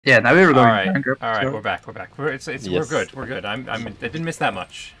Yeah, now we're All going right, bankrupt. all right, So. we're back. We're back. We're Yes. good. We're good. I didn't miss that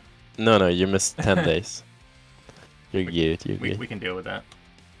much. No, you missed 10 days. You're good. You're good. We can deal with that.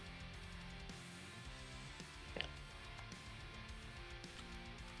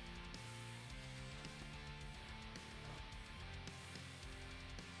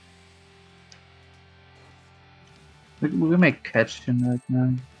 We may catch him right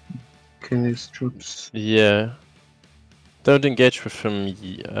now. Kill his troops. Yeah. Don't engage with him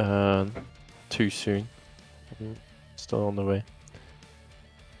too soon. Still on the way.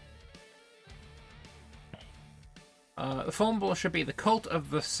 The phone should be the Cult of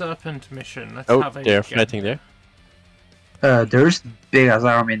the Serpent mission. Let's Oh, have a they're gander. fighting there. There's big as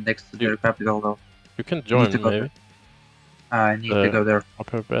army next to their capital though. You can I need join, to go maybe. there. I need to go there.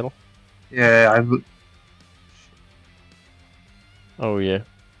 Upper battle. Yeah, I would. Oh, yeah.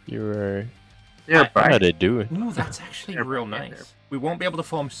 You're... They're What are back. they doing? Ooh, that's actually They're real back, nice. We won't be able to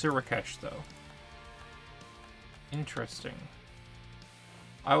form Surakesh, though. Interesting.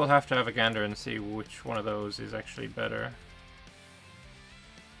 I will have to have a gander and see which one of those is actually better.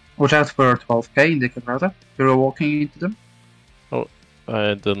 Watch out for 12k in the Cabrata. You're walking into them.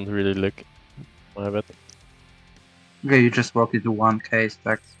 I didn't really look. My bad. Okay, you just walk into 1k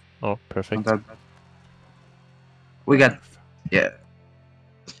stacks. Oh, Not perfect. that bad. We got. Yeah.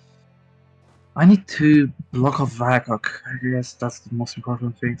 I need to block off Vagok. I guess that's the most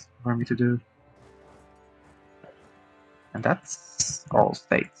important thing for me to do. And that's all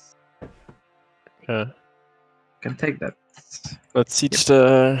states. Yeah. Can take that. Let's siege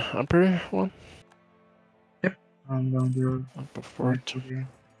the upper one. I'm going to Upper fort. You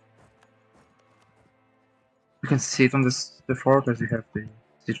can see it on the fort as you have the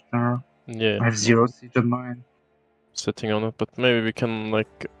siege general. Yeah. I have 0 siege on mine. Sitting on it, but maybe we can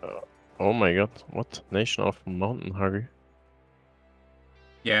like... oh my god, what? Nation of Mountain Hugger.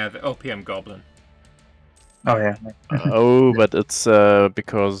 Yeah, the OPM Goblin. Oh yeah. Oh, but it's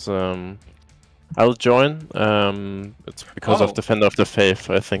because I'll join. It's because Oh. of Defender of the Faith,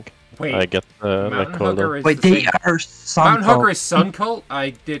 I think. Wait, I get like Mountain called Hugger up. is Wait, the they same. are Sun Mountain Hugger Cult. is Sun Cult? I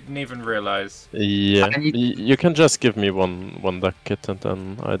didn't even realize. Yeah, I need- you can just give me one duck kit and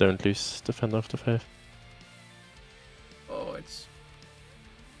then I don't lose Defender of the Faith. Oh, it's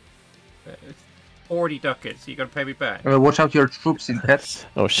 40 ducats. You gotta pay me back. Watch out your troops in pets.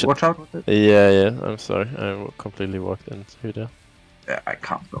 Oh shit. Watch out. Yeah, I'm sorry. Completely walked into there. I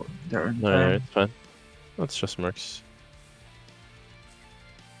can't go there in No, time. it's fine. That's just mercs.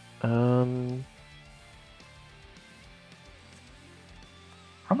 How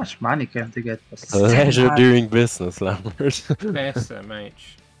much money can they get? Pleasure doing business, Lambert.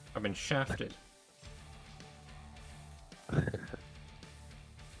 SMH. I've been shafted. I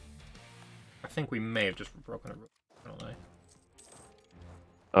think we may have just broken a rule. I don't know.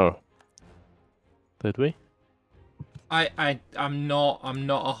 Oh. Did we? I'm not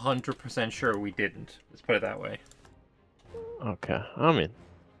 100% sure we didn't. Let's put it that way. Okay, I mean...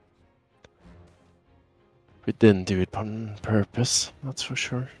 we didn't do it on purpose, that's for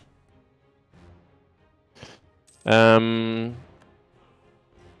sure. I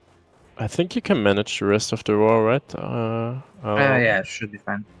think you can manage the rest of the war, right? Yeah, it should be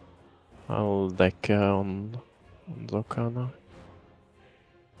fine. I'll deck on Zoka now.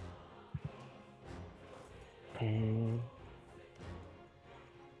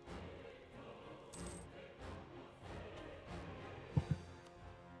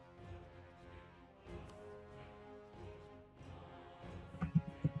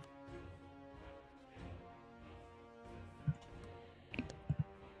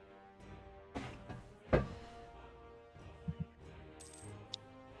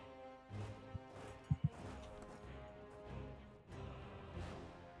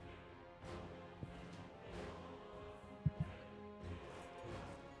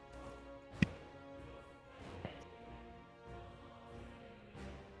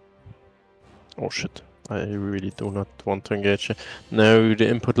 Oh shit, I really do not want to engage. No, the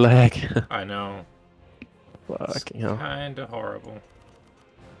input lag. I know. Fucking hell. Kinda horrible.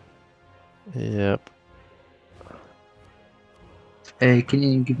 Yep. Can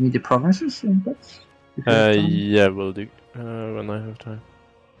you give me the provinces in pets? If you have time? Yeah, will do. When I have time.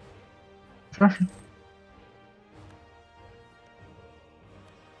 Sure.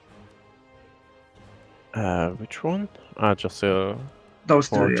 Which one? Just Those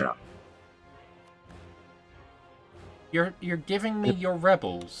two, Fort. yeah. You're giving me your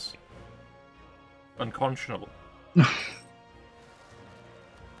rebels. Unconscionable.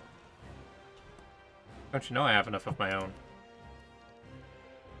 Don't you know I have enough of my own?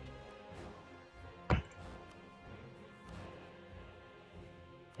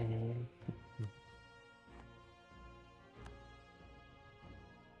 Mm.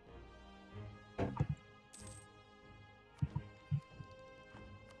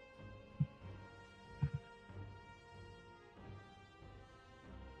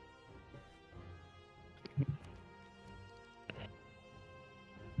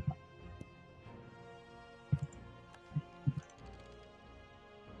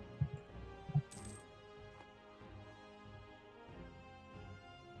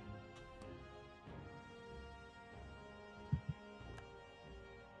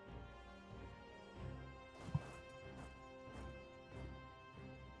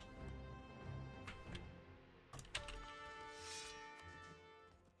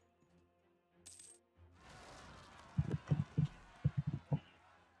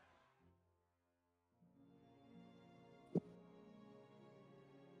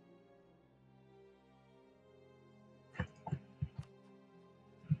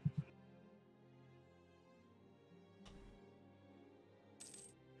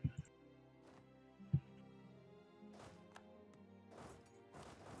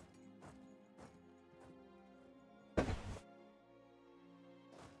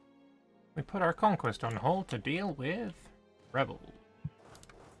 We put our conquest on hold to deal with rebel.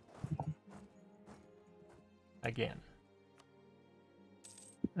 Again.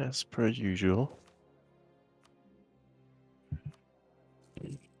 As per usual.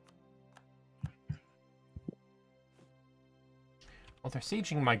 Well, they're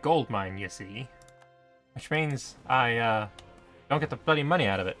sieging my gold mine, you see. Which means I, don't get the bloody money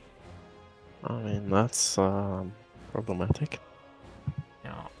out of it. I mean, that's problematic.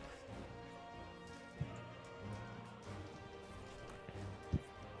 Yeah.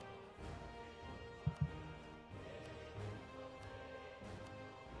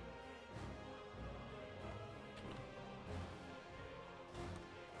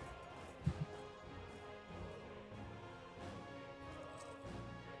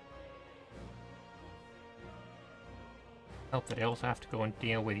 Help that I also have to go and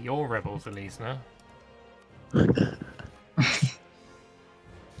deal with your rebels, Elisna.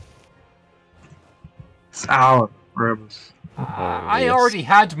 It's our rebels. I yes. already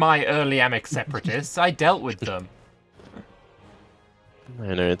had my early Amek separatists. I dealt with them.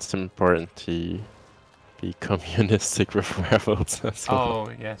 I know it's important to be communistic with rebels as well.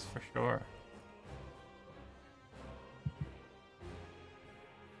 Oh, yes, for sure.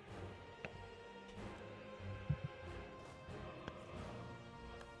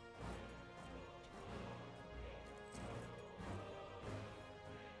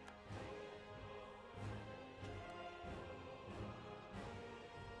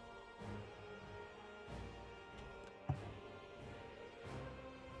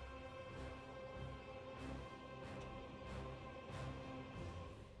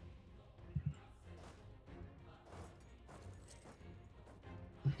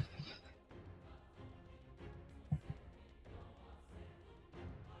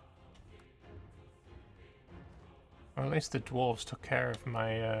 Or at least the dwarves took care of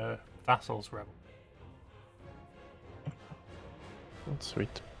my vassals' rebel. That's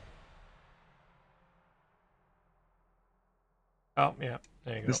sweet. Oh, yeah,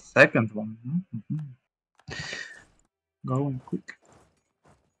 there you The go. second one. Going quick.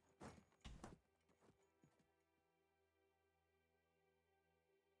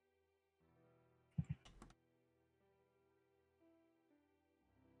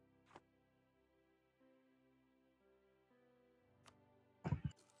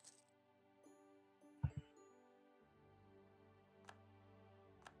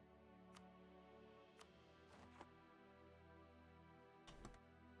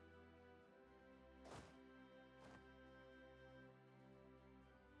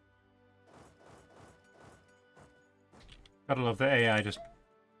 Gotta love the AI just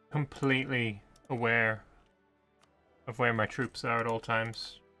completely aware of where my troops are at all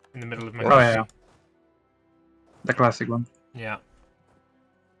times in the middle of my Oh, yeah. city. The classic one. Yeah.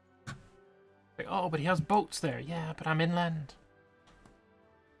 Like, oh, but he has boats there. Yeah, but I'm inland.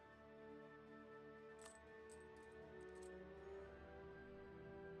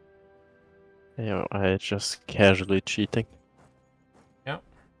 You know, I just casually cheating. Yep.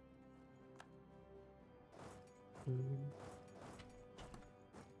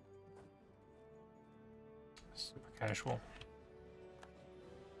 Super casual.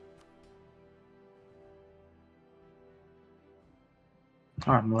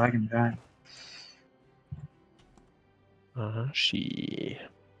 Oh, I'm lagging behind. She.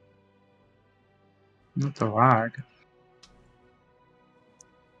 Not a lag.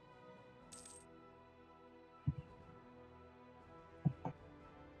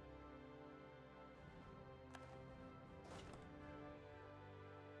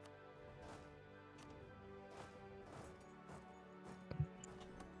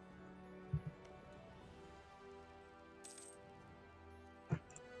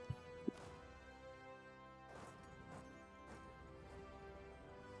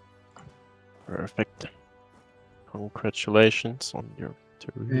 Perfect. Congratulations on your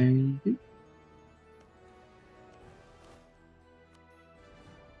victory. Thank you.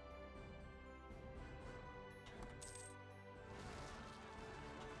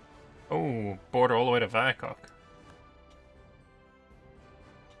 Oh, border all the way to Vakok.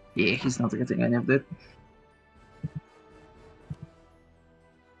 Yeah, he's not getting any of that.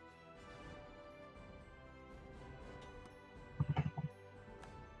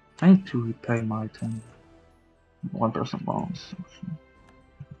 I need to repay my 1% bonus.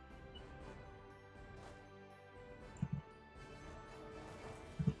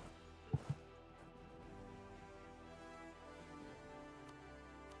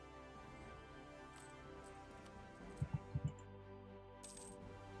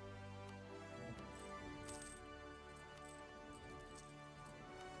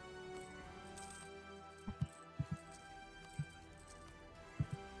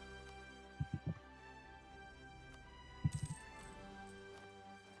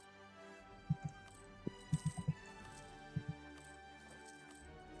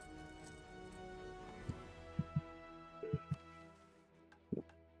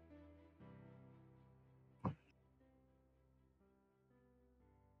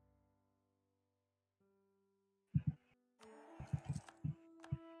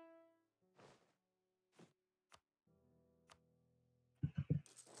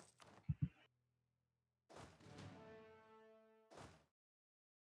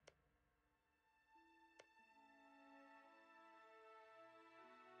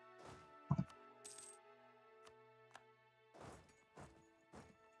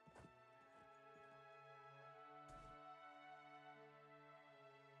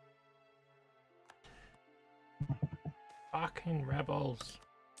 Fucking rebels.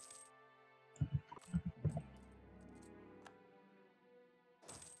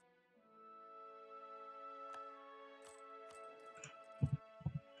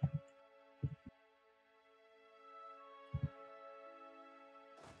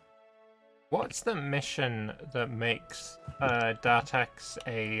 What's the mission that makes Dartax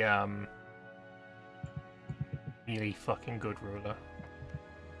a really fucking good ruler?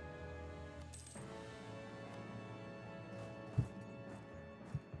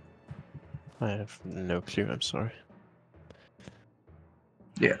 I have no clue, I'm sorry.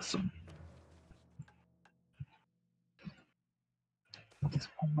 Yeah, so.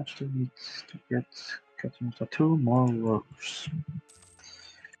 How much do we need to get into 2 more workers?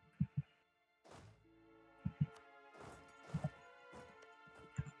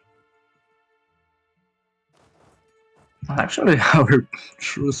 Actually, our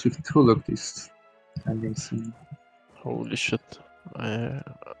truce with Tuluk is ending soon. Holy shit. I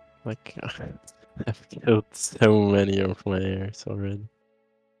like I've killed so many of my heirs already.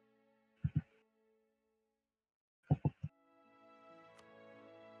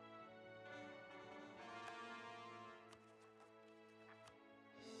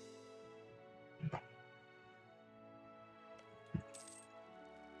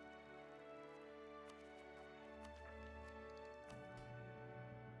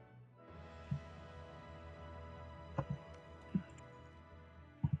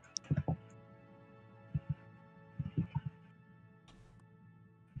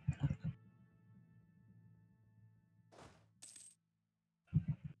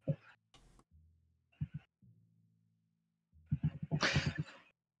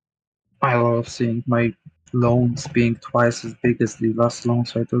 I love seeing my loans being twice as big as the last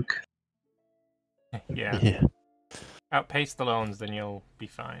loans I took. Yeah. Yeah. Outpace the loans, then you'll be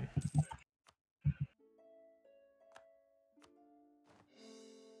fine.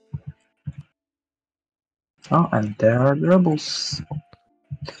 Oh, and there are the rebels.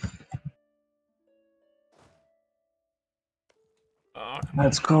 Oh,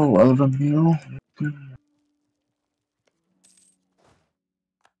 Let's go, Elven Hill.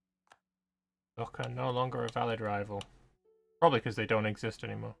 Oka, no longer a valid rival. Probably because they don't exist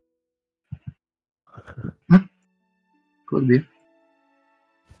anymore. Could be.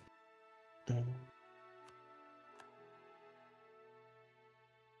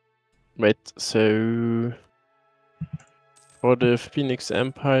 Wait, so for the Phoenix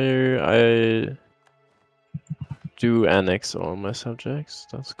Empire, I do annex all my subjects.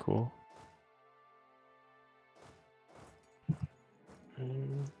 That's cool.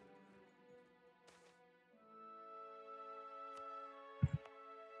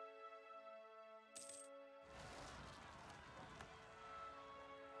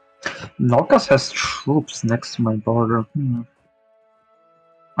 Nokas has troops next to my border.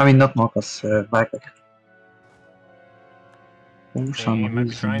 I mean, not Nokas, Vakak. For Yeah, some you might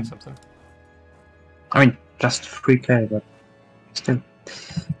be trying reason. something. I mean, just 3k, but still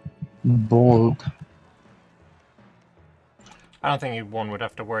bold. I don't think one would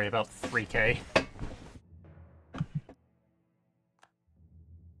have to worry about 3k.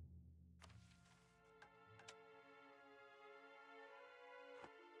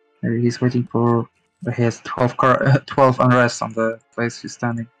 Maybe he's waiting for. He has 12 unrest on the place he's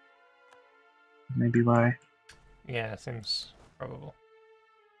standing. Maybe why. Yeah, seems probable.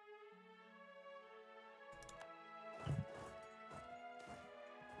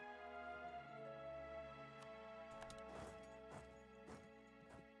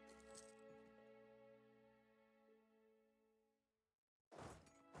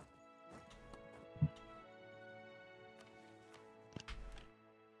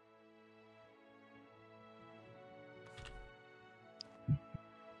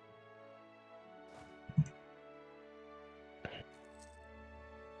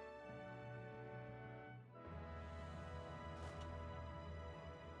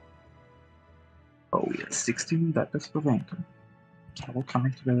 Oh yeah, 16. That is prevent. All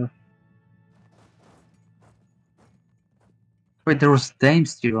coming together. Wait, there was Dame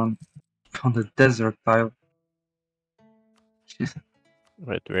still on the desert tile. Jeez.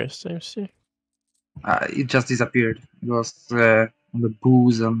 Wait, where's MC? It just disappeared. It was on the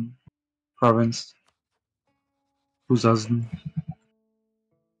Buzan province. Buzazn.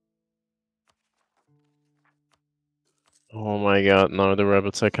 Oh my god, now the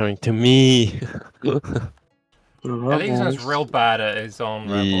rebels are coming to me! Elysion's real bad at his own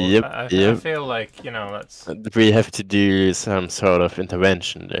rebels. Yep, I yep. feel like, you know, that's... We have to do some sort of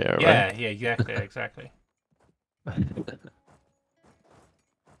intervention there, Yeah, right? yeah, exactly, exactly.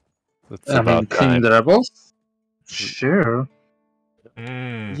 It's I mean, about clean time. the rebels? Sure.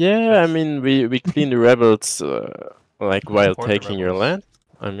 Yeah, I mean, we clean the rebels, like, while Support the taking your rebels. land.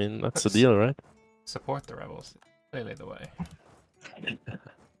 I mean, that's the deal, right? Support the rebels. Clearly the way.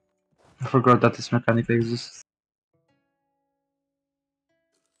 I forgot that this mechanic exists.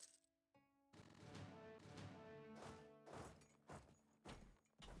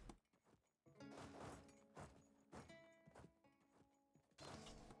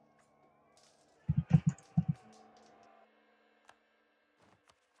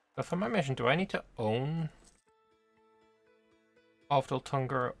 So for my mission, do I need to own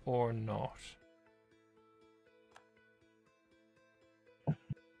Tungur or not?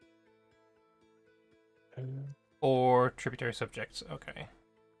 Or tributary subjects, okay.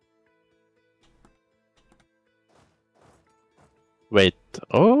 Wait,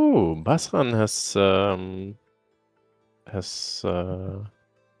 oh, Basran has the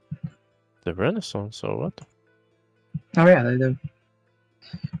Renaissance, or what? Oh yeah, they do. Is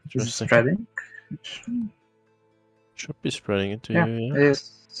it Interesting. spreading? Should be spreading it to Yeah, you, it yeah.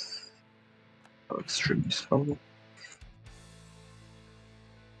 is. Oh, extremely slow.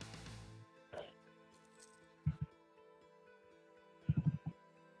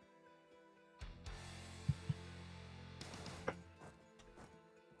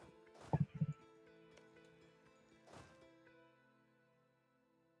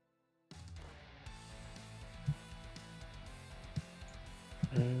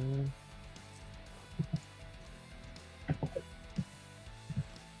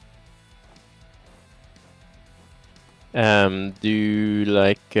 Do you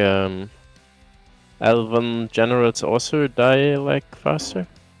like Elven generals also die like faster?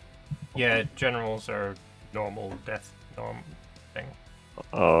 Yeah, generals are normal death norm thing.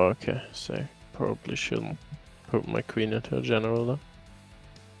 Oh, okay. So probably shouldn't put my queen into a general then.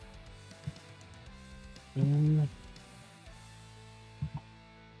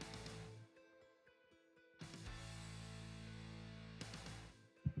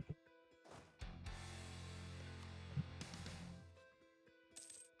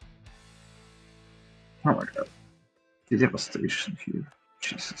 Oh my god. The devastation here.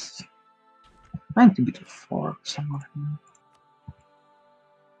 Jesus. I need to be too far somewhere.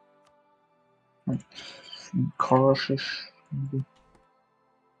 Like, cautious. Maybe.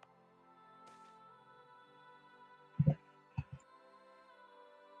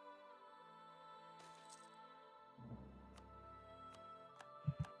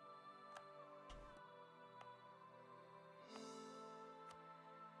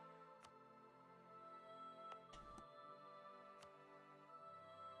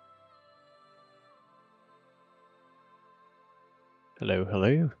 Hello,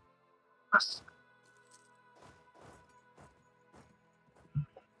 hello.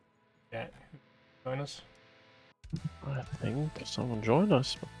 Yeah, join us. I think someone joined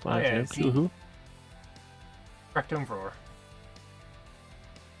us, but Oh, I have yeah, no Z. clue who. Correct Roar.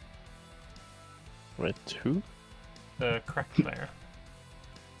 Wait, who? The crack player.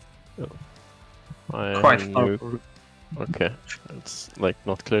 I Quite have far. new... Okay, it's like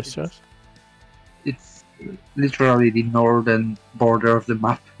not close to us. It's literally the northern border of the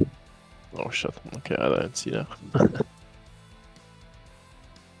map. Oh shit, okay, I didn't see that.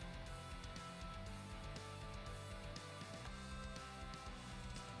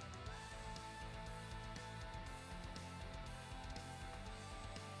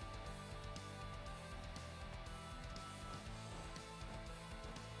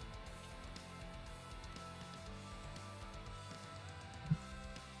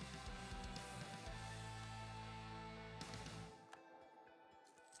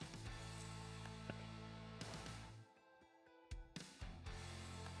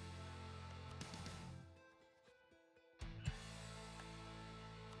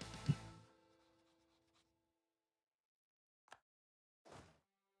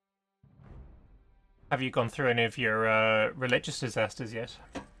 Have you gone through any of your religious disasters yet?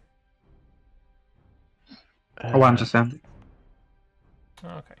 I want to send it.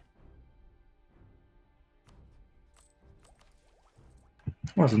 Oh, okay.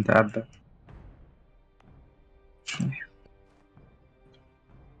 Wasn't that bad. Actually.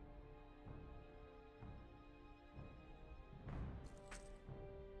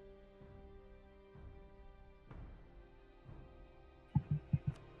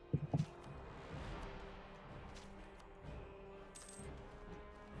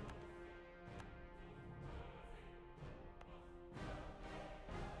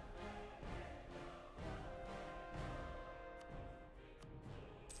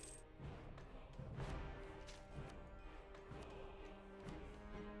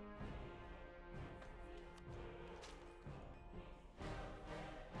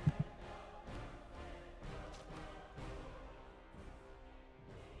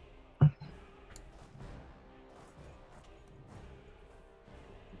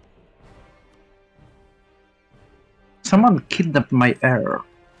 Someone kidnapped my heir.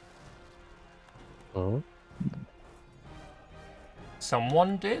 Oh.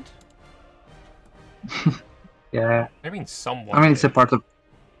 Someone did? Yeah. I mean, someone. I mean, did.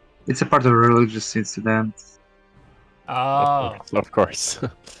 it's a part of a religious incident. Oh. Of course.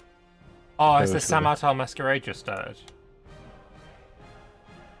 Oh, has the Eventually. Samatal Masquerade just started?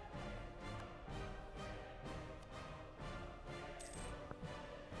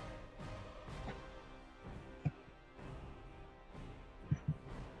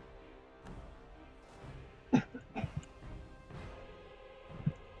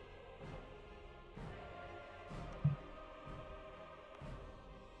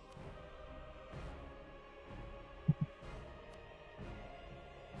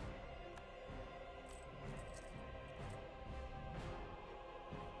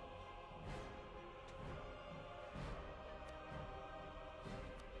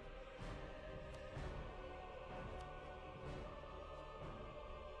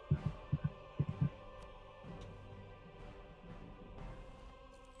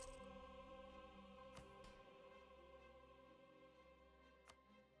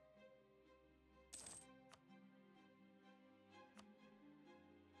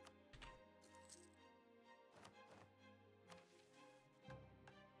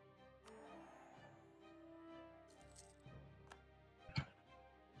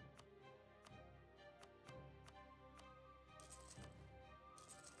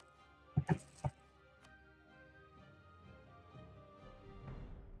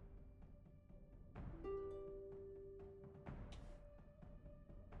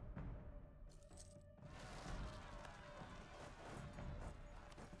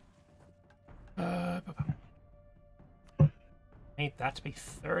 I need that to be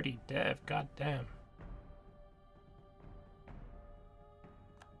 30 dev, god damn.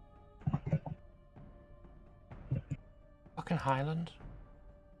 Fucking Highland.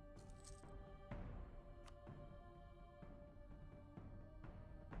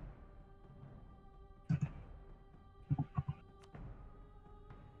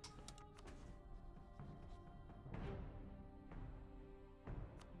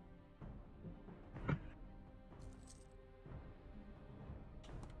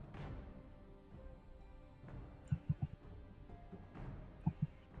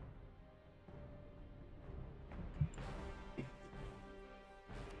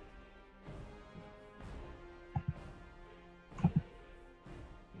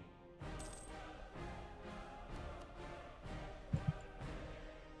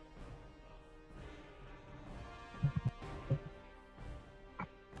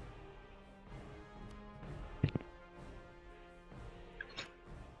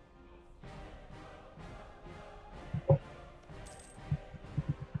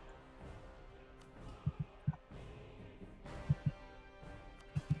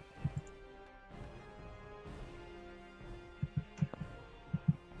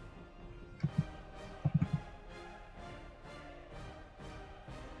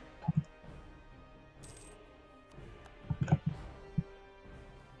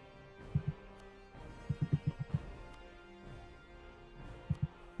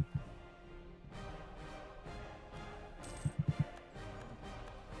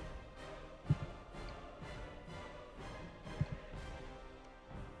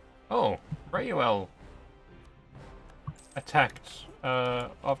 Oh, Rayuel attacked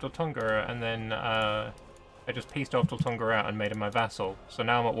Ovdaltunga, and then I just pieced Ovdaltunga out and made him my vassal. So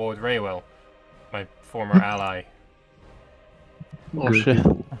now I'm at war with Rayuel, my former ally. Oh Good. shit.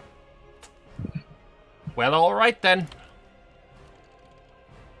 Well, alright then.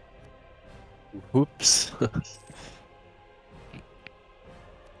 Whoops.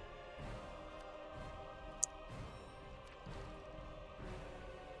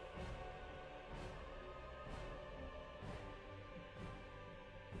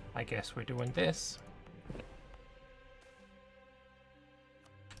 I guess we're doing this.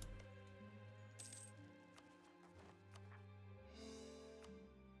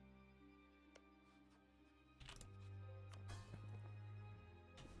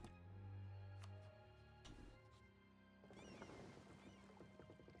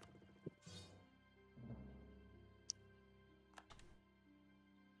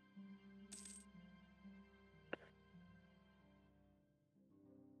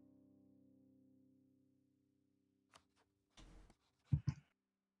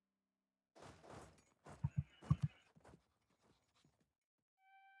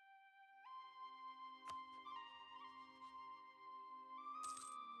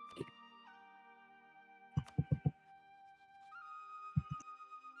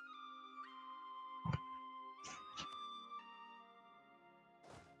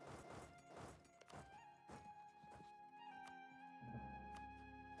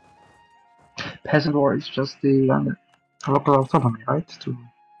 Peasant war is just the local autonomy, right? To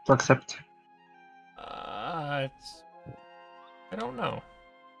accept. It's... I don't know.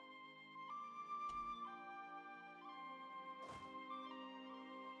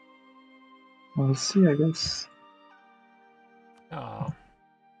 We'll see, I guess. Oh.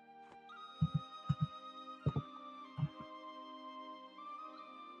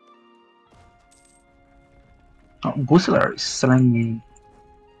 Oh, Gusler is selling me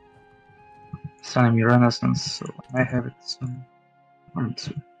Renaissance, so I might have it soon. Or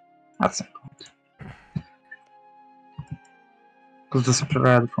soon. At some point. Because the supply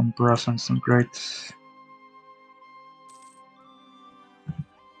red from Brussels is some great.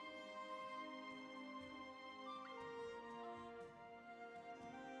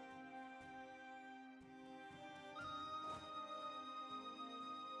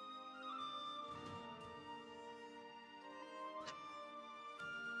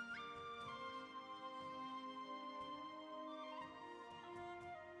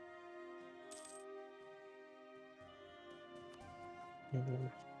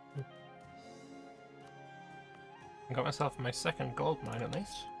 I got myself my second gold mine at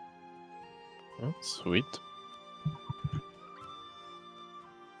least. Oh, sweet.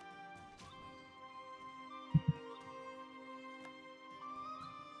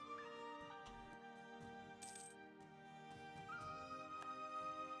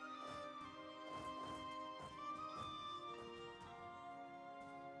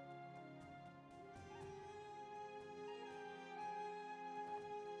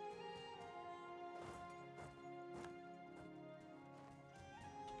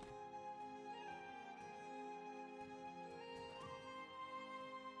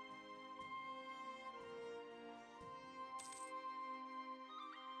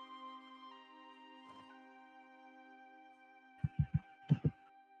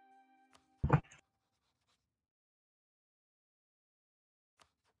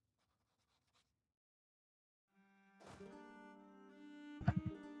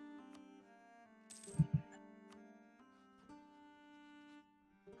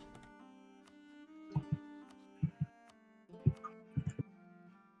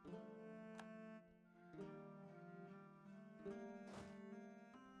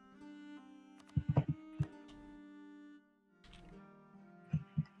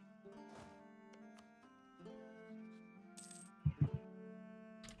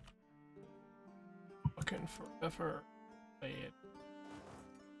 Looking forever. Play it.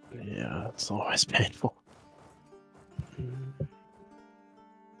 Yeah, it's always painful.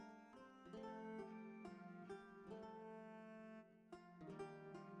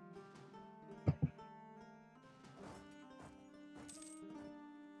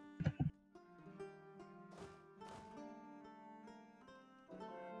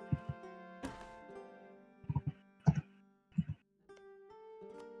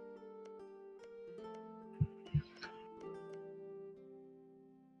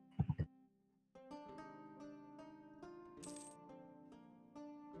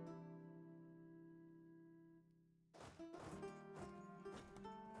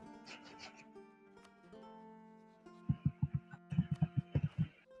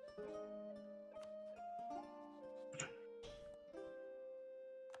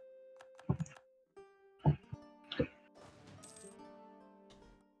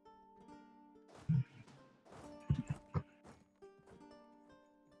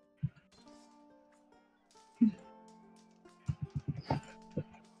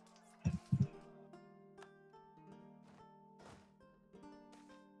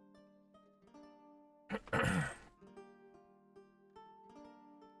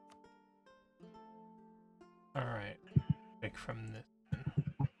 Alright. Pick from this.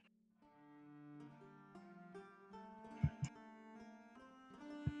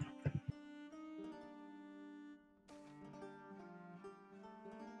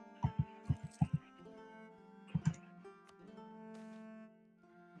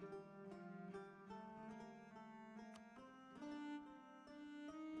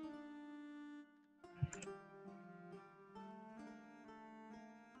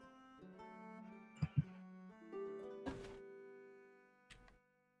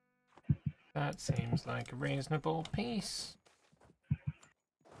 That seems like a reasonable piece.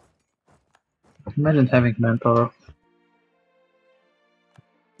 Imagine having manpower.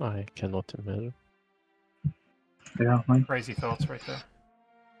 I cannot imagine. Yeah, mine. Crazy thoughts right there.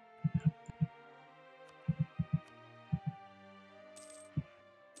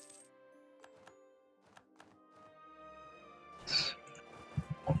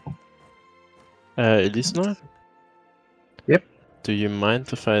 Listener? Yep. Do you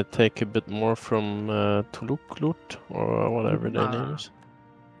mind if I take a bit more from Tuluklut or whatever their name is?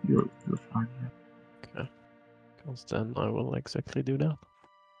 You're fine. Okay. Because then I will exactly do that.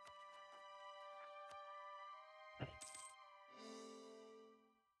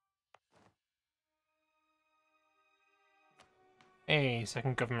 Hey,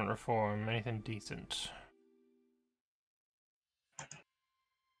 second government reform. Anything decent?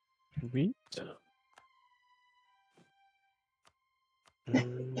 Sweet.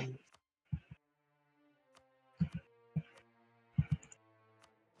 Mm.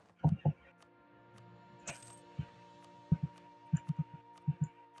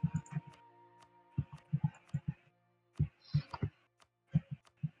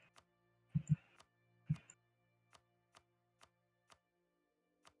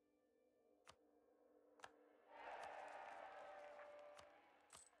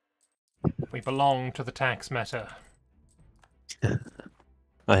 We belong to the tax meta.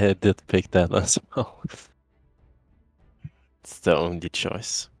 I did pick that as well. It's the only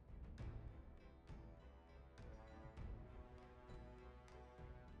choice.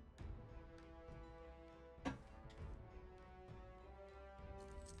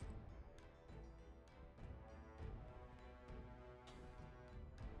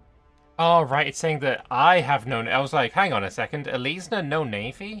 Oh, right, it's saying that I have no... I was like, hang on a second, Elisna no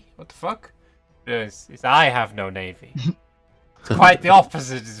navy? What the fuck? It's I have no navy. It's quite the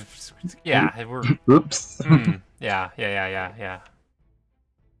opposite. Yeah, we're... Oops. Yeah.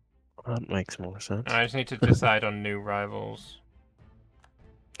 That makes more sense. I just need to decide on new rivals.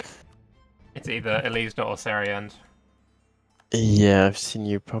 It's either Elisna or Sariand. Yeah, I've seen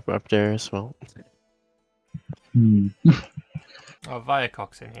you pop up there as well. Hmm. Oh,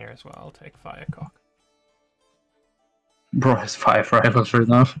 Viacoc's in here as well. I'll take Viacoc. Bro has 5 rivals right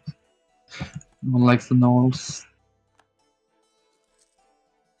now. No one likes the Knolls.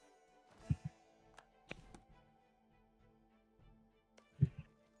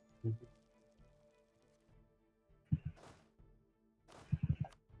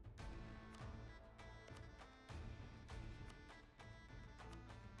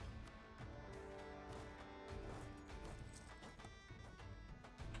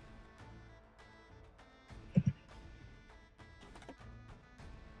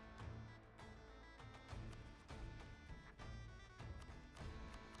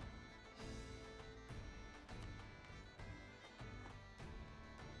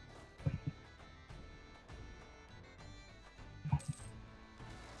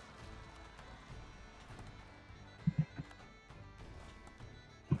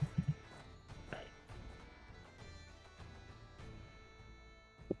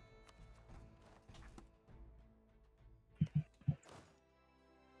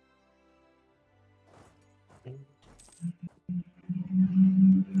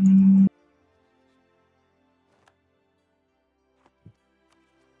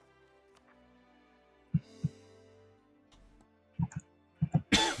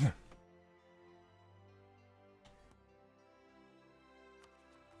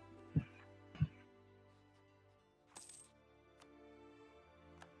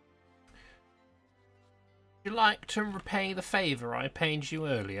 Would you like to repay the favour I paid you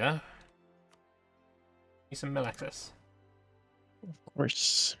earlier? Need some mill access. Of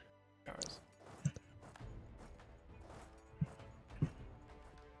course.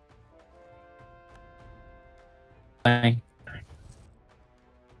 Hi.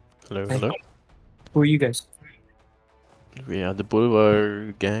 Hello, Hey. hello. Who are you guys? We are the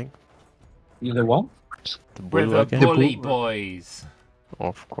Bulwar gang. You the what? The We're the Bulwar gang. bully boys.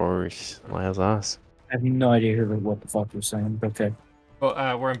 Of course. Las us. I have no idea what the fuck you're saying, but okay.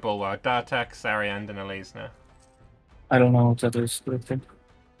 But we're in Bulwar. Dartax, Sariand, and Elisna. I don't know what that is, but I think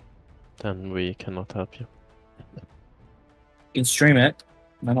Then we cannot help you. you can stream it.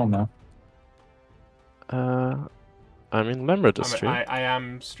 I don't know. I mean, Lambert is stream. I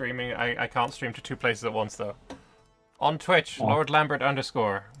am streaming. I can't stream to 2 places at once though. On Twitch, Oh. Lord Lambert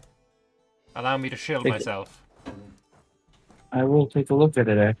 _. Allow me to shield Take it. myself. I will take a look at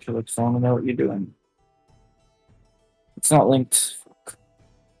it actually, because I want to know what you're doing. It's not linked.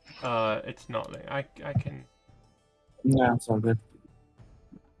 It's not. I can. No, it's all good.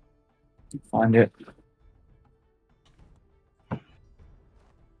 Find it.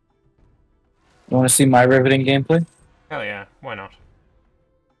 You want to see my riveting gameplay? Hell yeah, why not?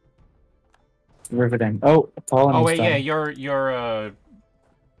 Riveting. Oh, Colin. Oh wait, yeah, you're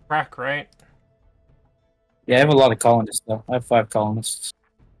crack, right? Yeah, I have a lot of colonists though. I have 5 colonists.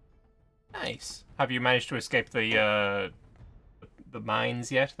 Nice. Have you managed to escape the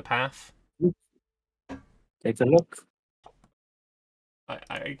mines yet? The path? Take a look.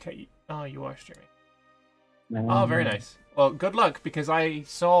 Oh, you are streaming. Oh, very nice. Well, good luck, because I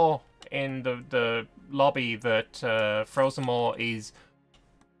saw in the lobby that Frozen Maw is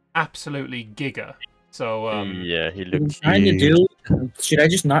absolutely giga. So Yeah, he What I'm looks trying to huge. do. Should I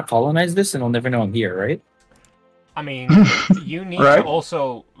just not colonize this and I'll never know I'm here, right? I mean, you need Right. to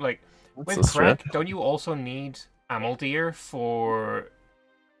also like That's a with strat. crack. Don't you also need Amaldir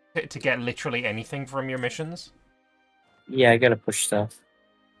to get literally anything from your missions? Yeah, I gotta push stuff.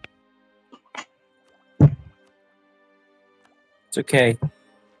 It's okay. I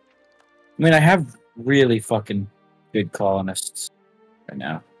mean, I have really fucking good colonists right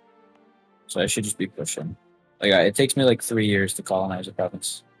now. So I should just be pushing. Like, it takes me like 3 years to colonize a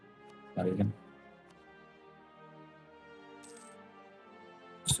province. Not even.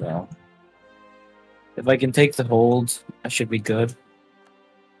 So, if I can take the hold, I should be good.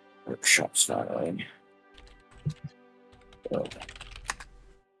 Workshop's not going. Oh.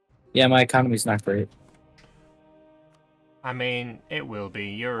 Yeah, my economy's not great. I mean, it will be.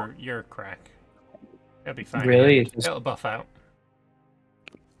 You're crack. It'll be fine. Really? Yeah. It's just- It'll buff out.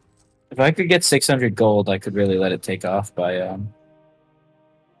 If I could get 600 gold, I could really let it take off by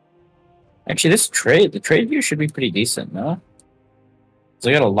Actually, the trade view should be pretty decent, no? 'Cause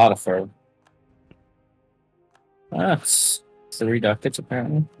I got a lot of fur. Ah, it's 3 ducats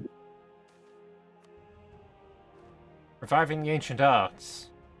apparently. Reviving the ancient arts.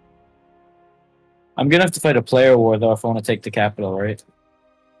 I'm gonna have to fight a player war though if I want to take the capital, right?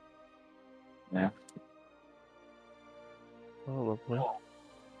 Yeah. Probably.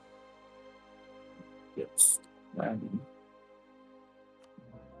 Yes.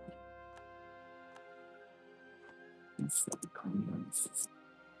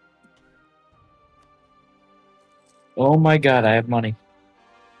 Oh my god, I have money.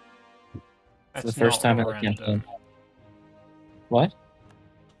 That's For the first not time a in the random. campaign. What?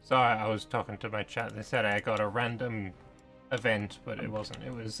 Sorry, I was talking to my chat. They said I got a random event, but it wasn't.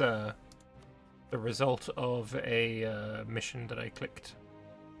 It was the result of a mission that I clicked.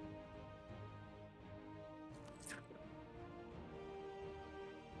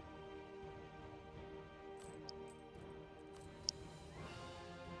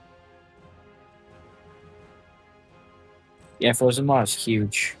 Yeah, Frozen Maw is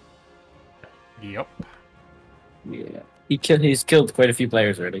huge. Yep. Yeah. He's killed quite a few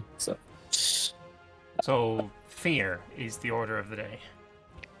players already, so. So fear is the order of the day.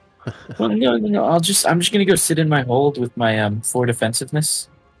 Well, no. I'm just gonna go sit in my hold with my 4 defensiveness.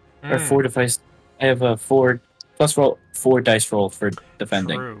 Or 4 device. I have a 4 plus roll 4 dice roll for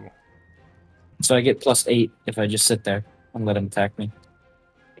defending. True. So I get +8 if I just sit there and let him attack me.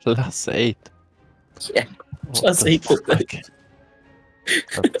 +8. Yeah. What Plus the 8 to fuck?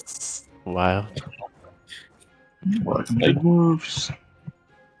 That's wild. What good moves?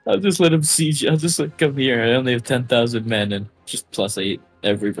 I'll just let him siege. I'll just like, come here. I only have 10,000 men and just +8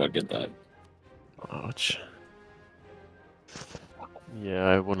 every fucking time. Ouch. Yeah,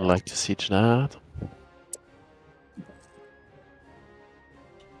 I wouldn't like to siege that.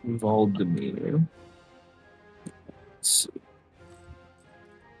 Valdemir. Let's see.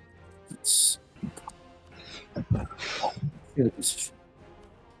 Let's...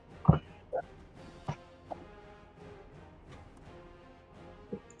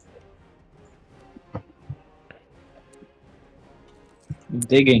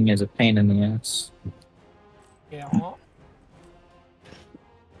 Digging is a pain in the ass. Yeah.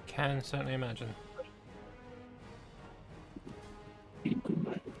 Can certainly imagine.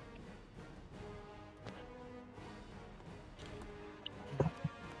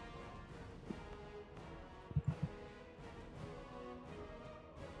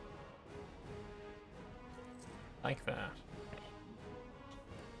 Like that.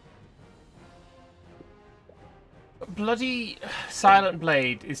 Bloody Silent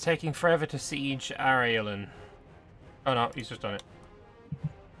Blade is taking forever to siege Arielin. Oh no, he's just done it.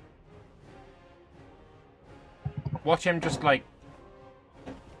 Watch him just like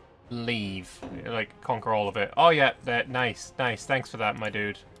leave, like conquer all of it. Oh yeah, nice, nice. Thanks for that, my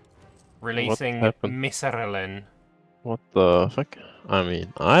dude. Releasing Misserlin. What the fuck? I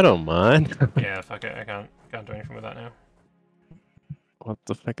mean, I don't mind. Yeah, fuck it. I can't do anything with that now. What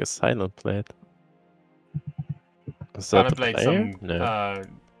the fuck is Silent Blade? Is that Silent the Blade, player? some No.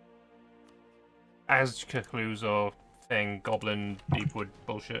 Azkaluzo thing, Goblin Deepwood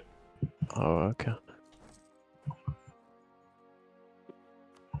bullshit. Oh, okay.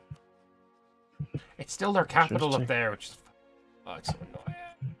 It's still their capital up Interesting. there, which is it's so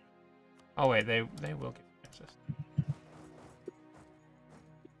annoying. Oh wait, they will give access.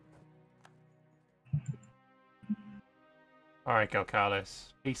 All right,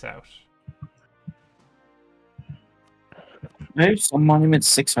 Galcalis, peace out. There's some monuments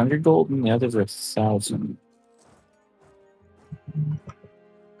 600 gold and the others are 1,000.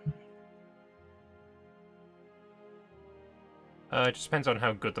 It just depends on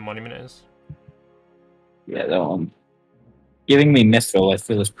how good the monument is. Yeah, that one. Giving me Mithril, I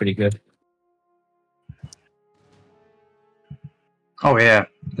feel, is pretty good. Oh yeah,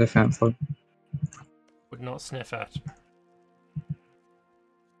 definitely. Would not sniff at.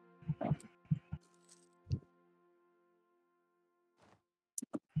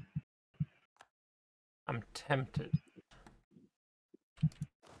 I'm tempted.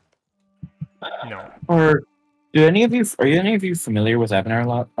 No. Or are any of you familiar with Anbennar a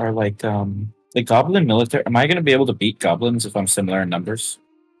lot? Or like the Goblin military? Am I going to be able to beat goblins if I'm similar in numbers?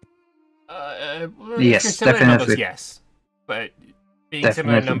 Well, if Yes, you're similar in numbers, definitely. yes. But being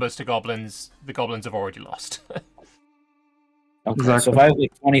similar in Definitely. numbers to goblins, the goblins have already lost. Okay, so Exactly. if I have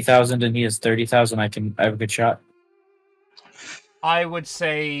like 20,000 and he has 30,000, I have a good shot. I would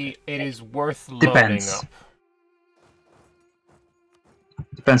say it is worth loading Depends. up.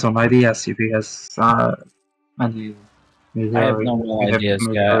 Depends on ideas. If he has any. I have no real ideas.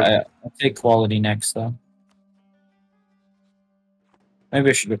 Yeah, I'll take quality next though. Maybe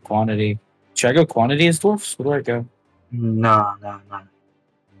I should go quantity. Should I go quantity as dwarfs? Where do I go? No.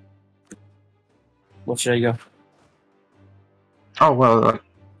 What should I go? Oh well, like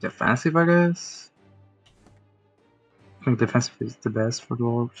defensive, I guess. I think defensive is the best for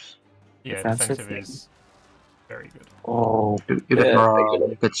dwarves. Yeah, Defensive defensive thing. is very good. Oh, You yeah, get morale,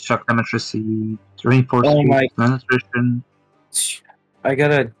 you get shock damage received, reinforced Oh my- penetration. I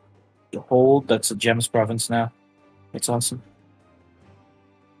got a hold. That's a Gems province now. It's awesome.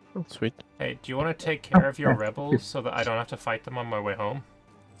 Oh, sweet. Hey, do you want to take care of your yeah. rebels so that I don't have to fight them on my way home?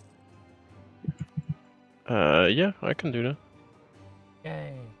 Yeah, I can do that.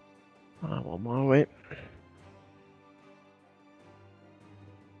 Yay. I'm on my way.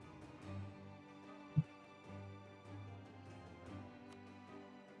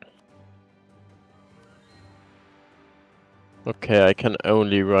 Okay, I can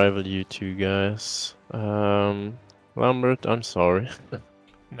only rival you two guys. Lambert, I'm sorry.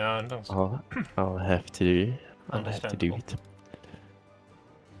 No, don't. I'll have to do Understandable. it.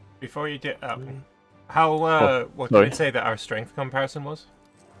 Before you do, how what did sorry. it say that our strength comparison was?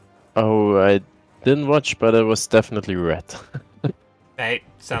 Oh, I didn't watch, but it was definitely red. Hey,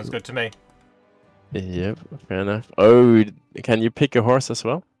 sounds good to me. Yep, fair enough. Oh, can you pick a horse as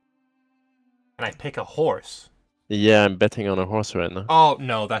well? Can I pick a horse? Yeah, I'm betting on a horse right now. Oh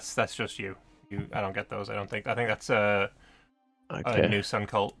no, that's just you. I don't get those. I don't think. I think that's a Okay, new Sun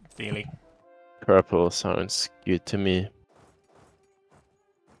Cult dealie. purple sounds good to me.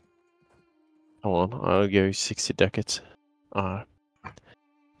 Come on, I'll go 60 ducats. Ah,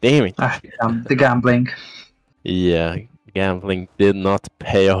 damn it. The gambling. Yeah, gambling did not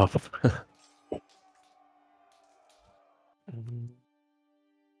pay off.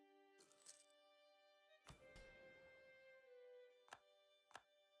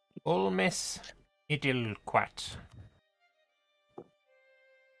 Ulmis Idilquat.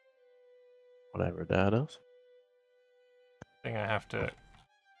 Whatever that is. I think I have to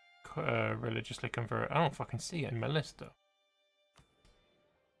religiously convert. I don't fucking see it in my list though.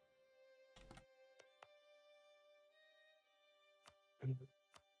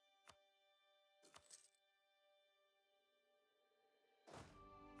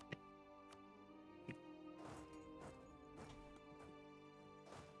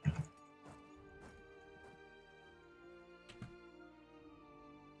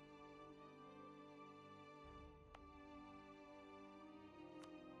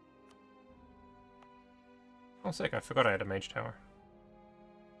 Oh, sick! I forgot I had a mage tower.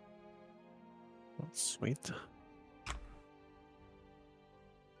 That's sweet.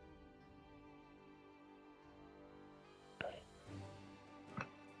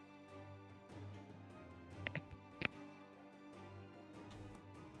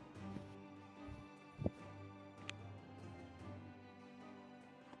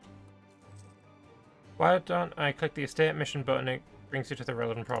 Why don't I click the estate mission button? It brings you to the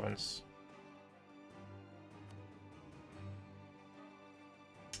relevant province.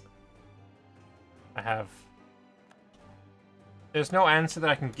 I have... There's no answer that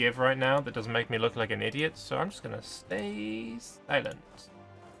I can give right now that doesn't make me look like an idiot, so I'm just gonna stay silent.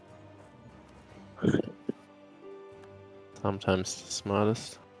 Sometimes the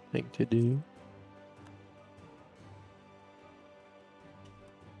smartest thing to do.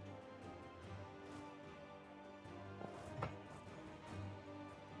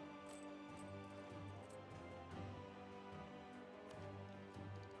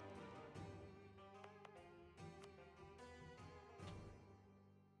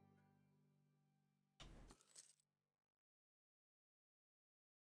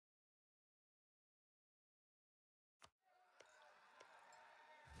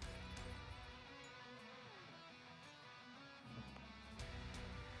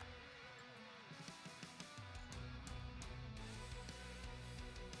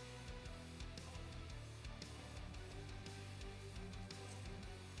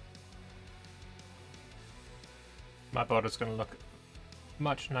 My border's gonna look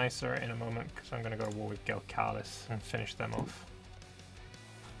much nicer in a moment because I'm gonna go to war with Gelkalis and finish them off.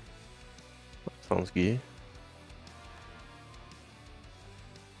 Sounds good.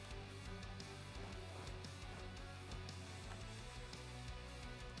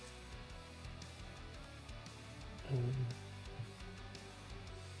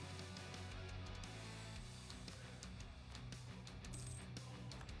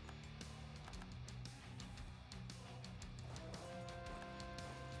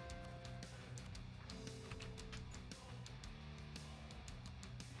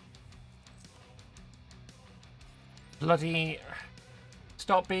 Bloody...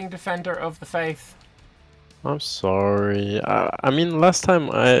 Stop being defender of the faith. I'm sorry. I mean, last time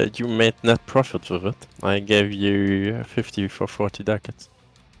you made net profit with it. I gave you 50 for 40 ducats.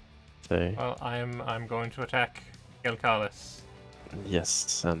 So Well, I'm going to attack Gelkalis.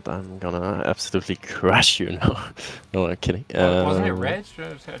 yes, and I'm gonna absolutely crush you now. No, I'm kidding. Wasn't it red?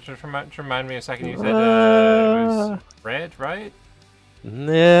 Just remind me a second. You said it was red, right?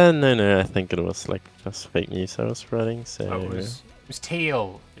 Yeah, no. I think it was like just fake news I was spreading. So Oh, it was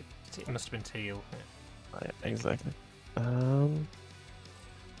teal. It must have been teal. yeah, exactly.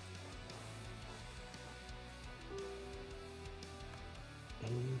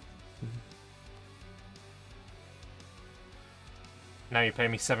 Now you pay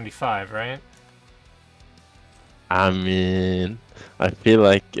me 75, right? I mean, I feel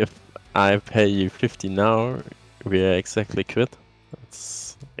like if I pay you 50 now, we are exactly quit.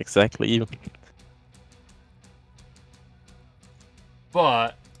 That's exactly even.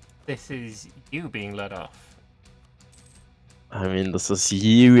 But this is you being let off. I mean, this is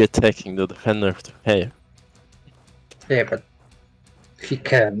you attacking the defender to pay. Yeah, but he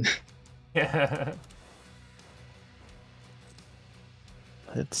can. Yeah.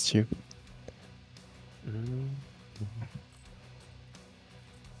 That's true.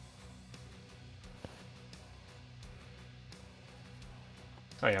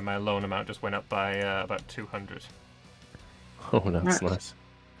 Oh yeah, my loan amount just went up by about 200. Oh, that's Nice. nice.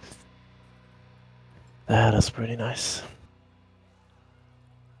 That is pretty nice.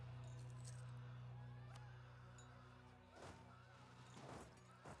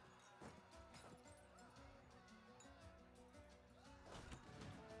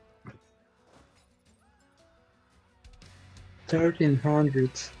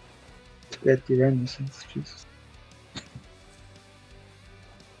 $1,300 to get the Renaissance. Jesus.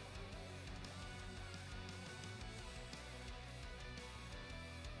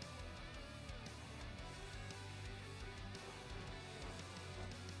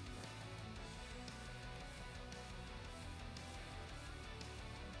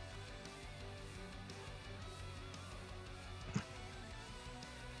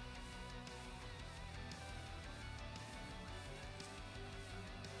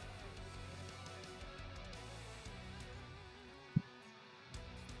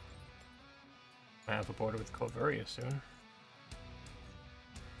 I have a border with Corvuria soon.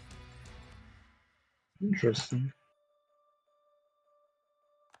 Interesting.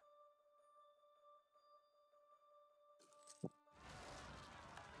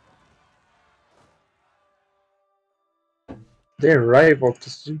 They're rival to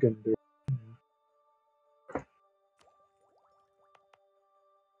Sugambur.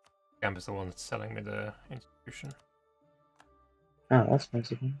 Gamber's the one that's selling me the institution. Ah, that's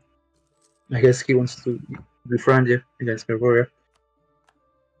nice of him. I guess he wants to befriend you against Barbaria.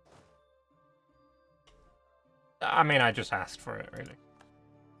 I mean, I just asked for it, really.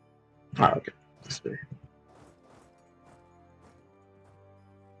 Ah, okay. That's fair.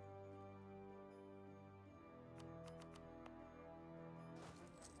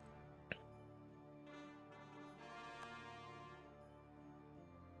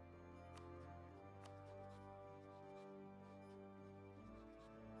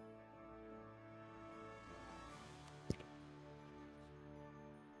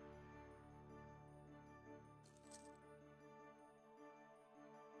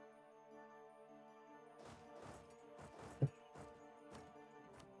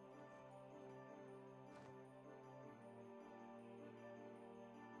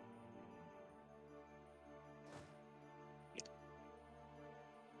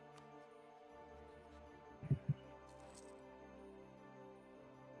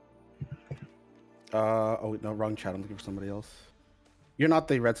 Oh no, wrong chat. I'm looking for somebody else. You're not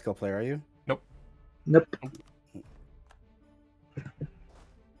the red skill player, are you? Nope. Nope.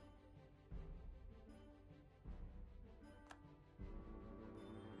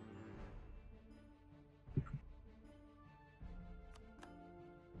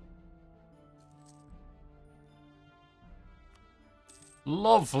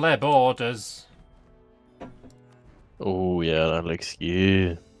 Lovely borders. Oh yeah, that looks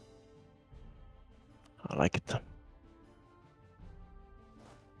good. I like it.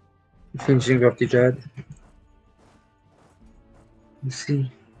 Finishing off the Jad. Let's see.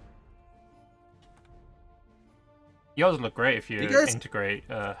 Yours would look great if you, You guys- integrate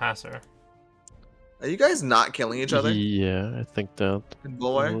Hasser. Are you guys not killing each other Yeah, I think that. in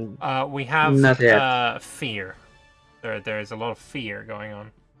Bulwar? We have Not yet. fear. There is a lot of fear going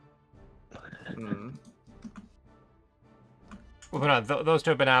on. Hmm. Well, no, those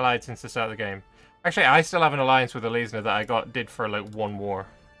two have been allied since the start of the game. Actually, I still have an alliance with Elisna that I did for like one war,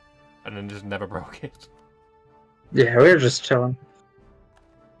 and then just never broke it. Yeah, we're just chilling.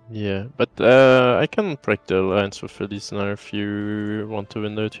 Yeah, but I can break the alliance with Felice now if you want to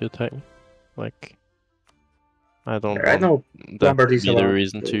window to attack me. Like, I don't I want know that to Lambert is be the allowed,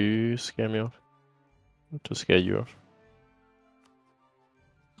 reason so- to scare me off. To scare you off.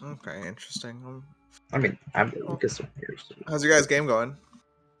 Okay, interesting. I mean, I'm the weakest one here. So. How's your guys' game going?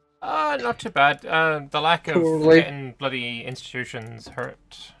 Not too bad. The lack of Poorly. getting bloody institutions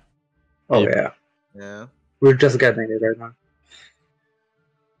hurt. Oh Yep. yeah, Yeah. we're just getting it right now.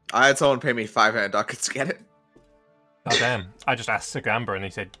 I had someone pay me 500 ducats to get it. Oh damn! I just asked Sigamber and he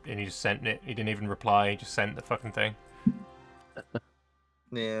said, and he just sent it. He didn't even reply. He just sent the fucking thing.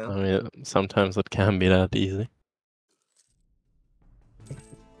 Yeah. I mean, sometimes it can be that easy.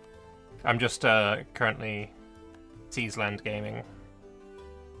 I'm just currently Seasland gaming.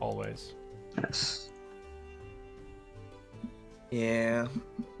 Always. Yes. Yeah.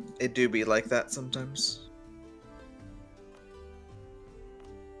 It do be like that sometimes.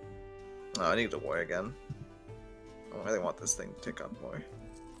 Oh, I need to war again. I really want this thing to tick up more.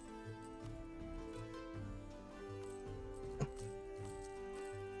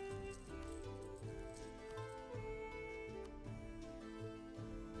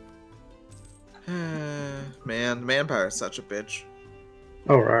 Man, manpower is such a bitch.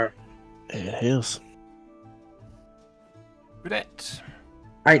 Oh right. It is. Roulette.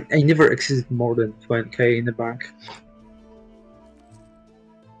 I never exceeded more than 20k in the bank.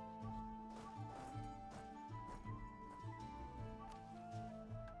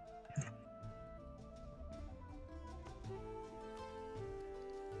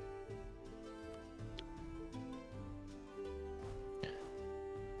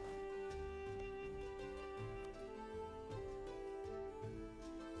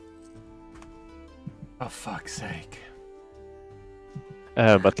 For fuck's sake.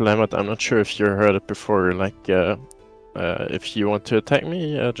 But Lambert, I'm not sure if you heard it before. Like, if you want to attack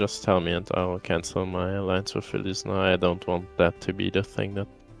me, just tell me and I'll cancel my alliance with Felice. Now, I don't want that to be the thing that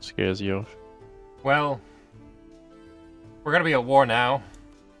scares you off. Well, we're gonna be at war now.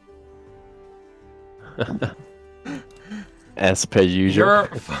 As per usual. You're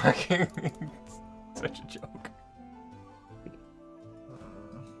fucking such a joke.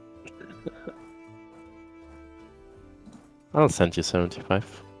 I'll send you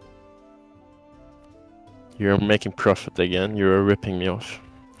 75. You're making profit again. You're ripping me off.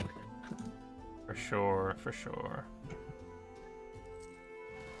 For sure, for sure.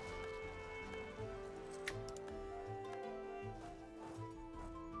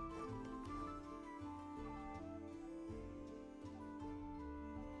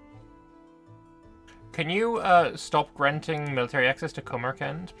 Can you stop granting military access to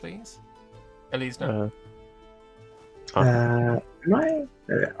Kummerkand, please? Elisna? Am I?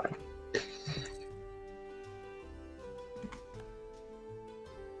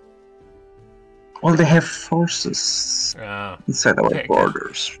 Well, they have forces inside our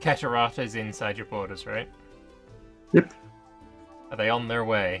borders. Keterata is inside your borders, right? Yep. Are they on their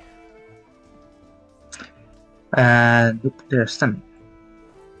way? Look, they're standing.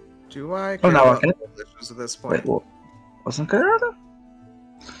 Do I Oh, care no, about okay. coalitions at this point? Wait, what? Wasn't Canada?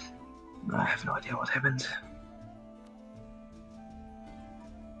 I have no idea what happened.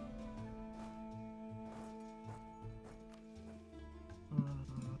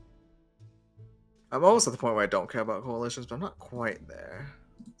 I'm almost at the point where I don't care about coalitions, but I'm not quite there.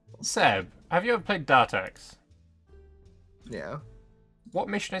 Seb, have you ever played Dartax? Yeah. What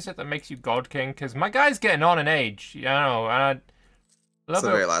mission is it that makes you God King? Because my guy's getting on in age, you know, and It's the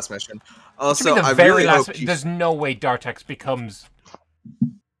very last mission. What Also, do you mean the I very really last. hope you... There's no way Dartax becomes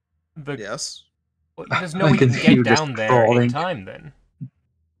the. Yes. There's no way you can get down there in time. Then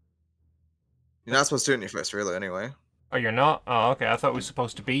you're not supposed to do it in your first reload anyway. Oh, you're not? Oh, okay. I thought it was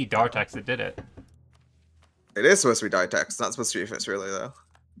supposed to be Dartax that did it. It is supposed to be Dartax. It's not supposed to be your first reload though.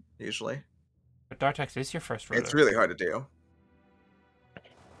 Usually. But Dartax is your first reload. It's really hard to do.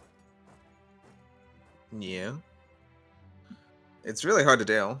 Yeah. It's really hard to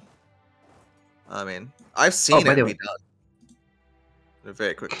do. I mean, I've seen it be done in a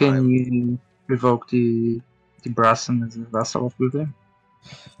very quick time. Can you revoke the Brasson as a vassal of Bulwar?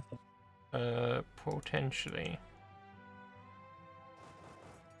 Potentially.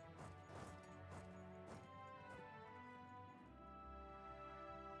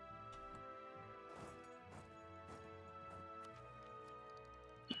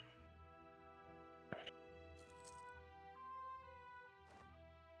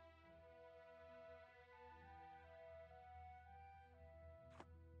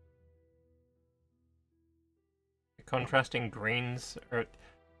 Contrasting greens, or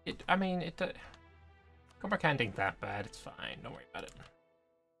it. I mean, it. Kummerkand ain't that bad. It's fine. Don't worry about it.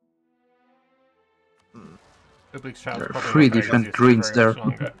 There are 3 different greens there.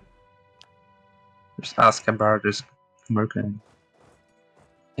 There's Azkaban, there's Kummerkand,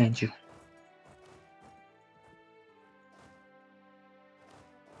 and you.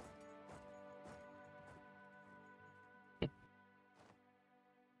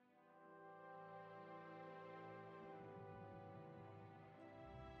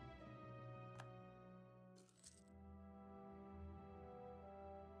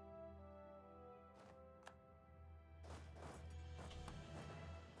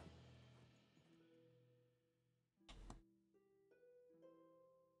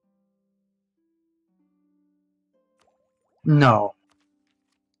 No.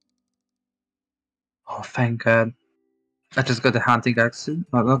 Oh, thank God. I just got the hunting accident.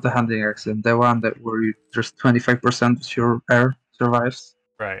 No, not the hunting accident. The one that where you just 25% of your air survives.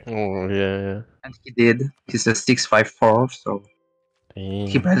 Right. Oh, yeah. And he did. He's a 654, so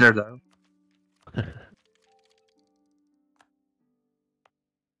he better though.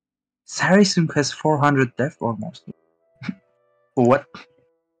 Saracen has 400 death almost. What?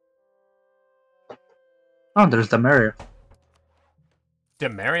 Oh, there's Demaria.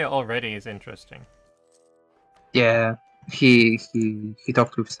 Demaria already is interesting. Yeah, he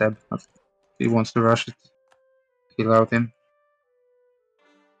talked with Seb. He wants to rush it. He allowed him.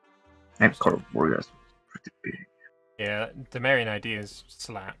 And Core Warriors pretty big. Yeah, Demarian ideas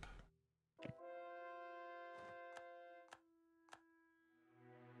slap.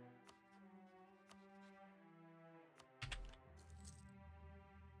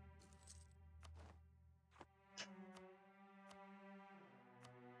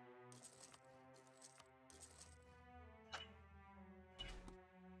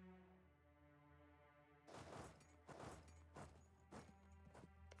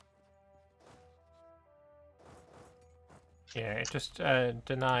 Yeah, just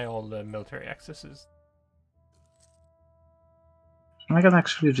deny all the military accesses. I can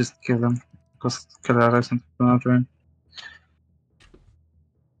actually just kill him, because Kalara isn't gonna join.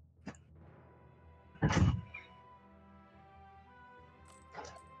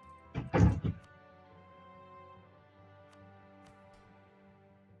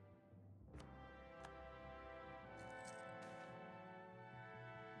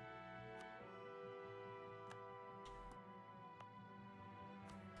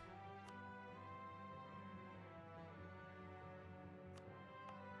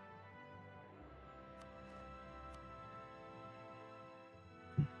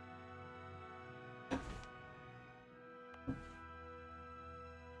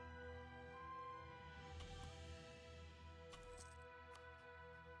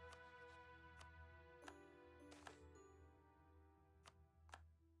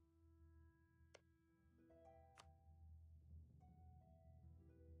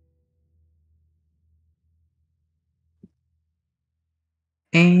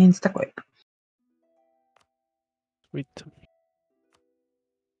 Insta quick. Sweet.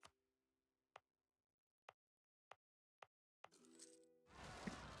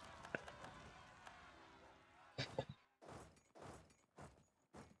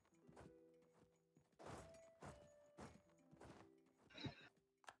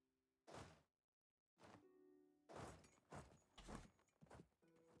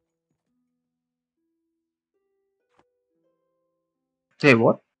 Hey,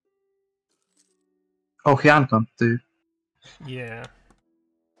 what? Oh, he uncomped too. Yeah.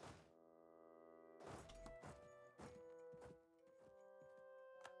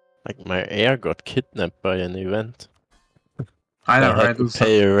 Like my heir got kidnapped by an event. I know, I right? had to It was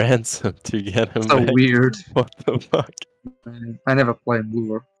pay a ransom to get him so back. weird. What the fuck? I never played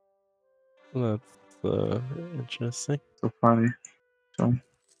Bulwar. That's interesting. So funny. So,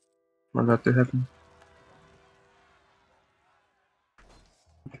 for that to happen.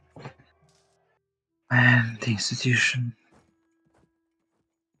 And the institution.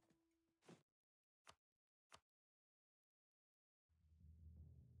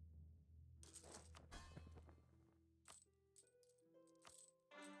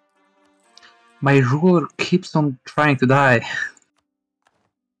 My ruler keeps on trying to die.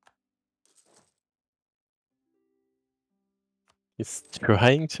 He's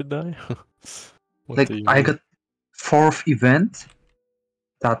trying to die? What Like, do you I mean? got 4th event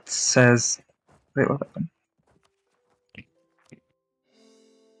that says... Wait, what happened?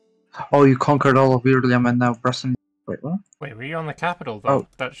 Oh, you conquered all of William and now Bresson... Wait, what? Wait, were you on the capital though? Oh.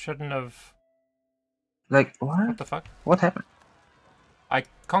 That shouldn't have. Like, what? What the fuck? What happened? I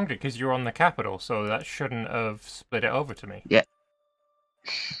conquered because you were on the capital, so that shouldn't have split it over to me. Yeah.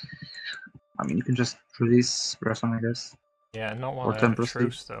 I mean, you can just release Bresson, I guess. Yeah, not Or while I have a temporarily.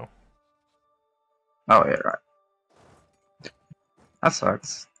 truce though. Oh, yeah, right. That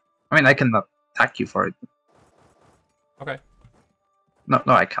sucks. I mean, I cannot attack you for it. Okay. No,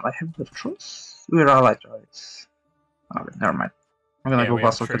 I can't. I have the truce. We're allied, right? Okay, never mind. I'm gonna Yeah, go we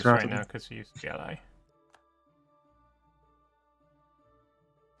have Vassal truce Cathedral. right now because we used to be ally.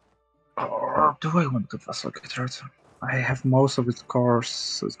 Or do I want to Vassal Cathedral? I have most of its cores,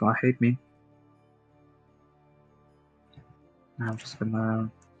 so it's gonna hate me. I'm just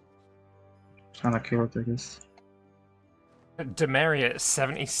gonna kill it, I guess. Demaria is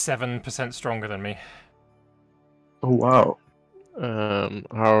 77% stronger than me. Oh wow.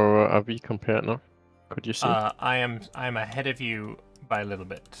 How are we compared now? Could you see? I am ahead of you by a little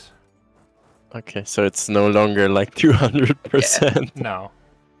bit. Okay, so it's no longer like 200%. No.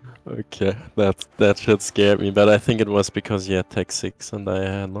 Okay, that should scare me, but I think it was because you had Tech 6 and I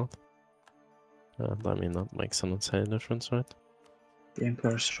had not. And I mean, that makes an insane difference, right? The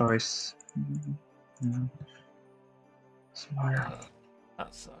Emperor's choice. Yeah. Smart.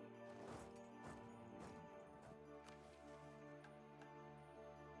 That sucks.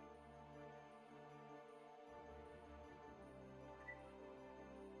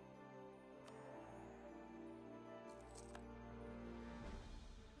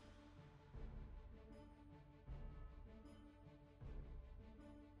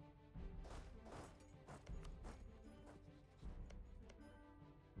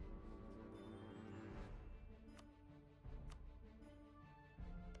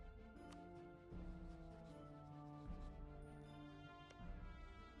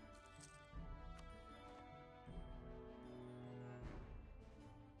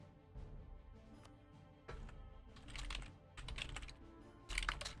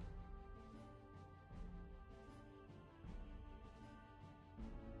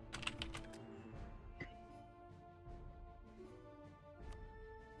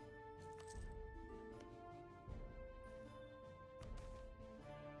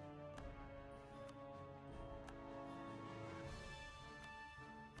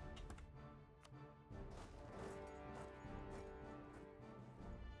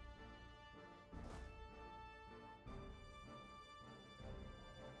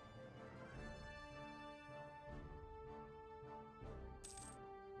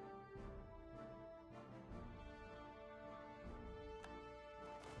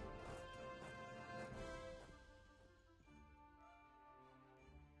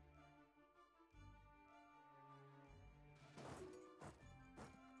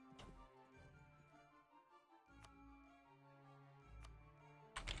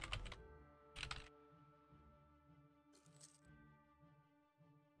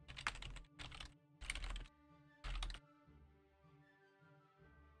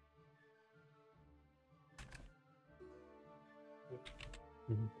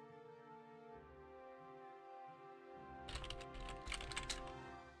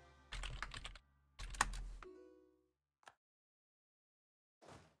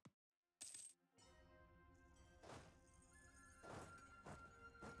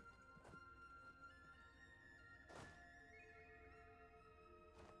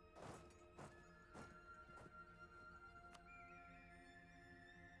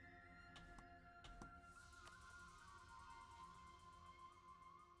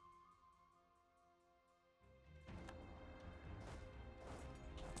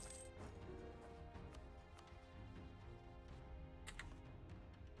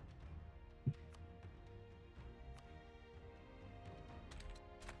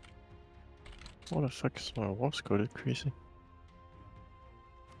 What the fuck is my voice coded crazy?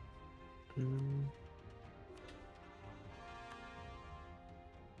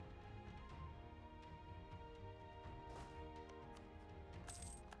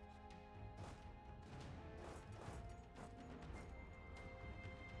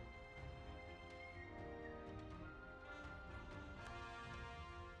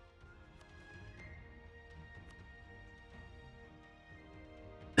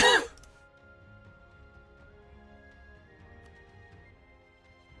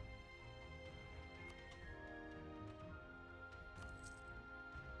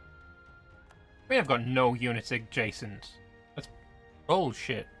 I mean, I've got no units adjacent. That's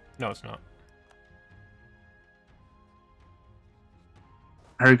bullshit. No, it's not.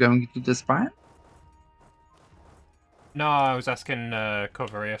 Are you going to the spine? No, I was asking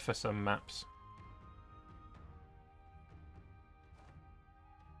cover here for some maps.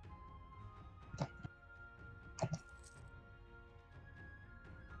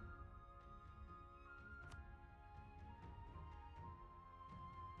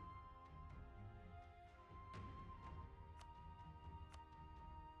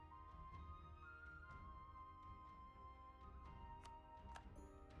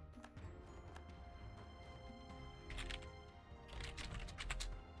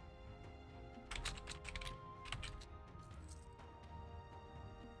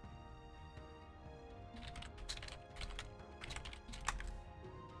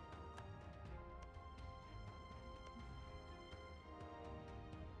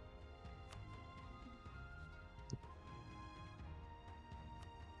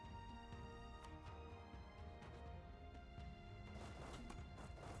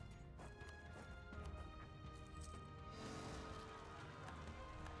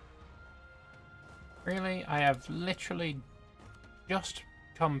 Really? I have literally just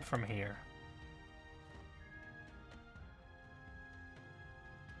come from here.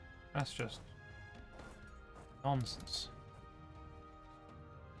 That's just nonsense.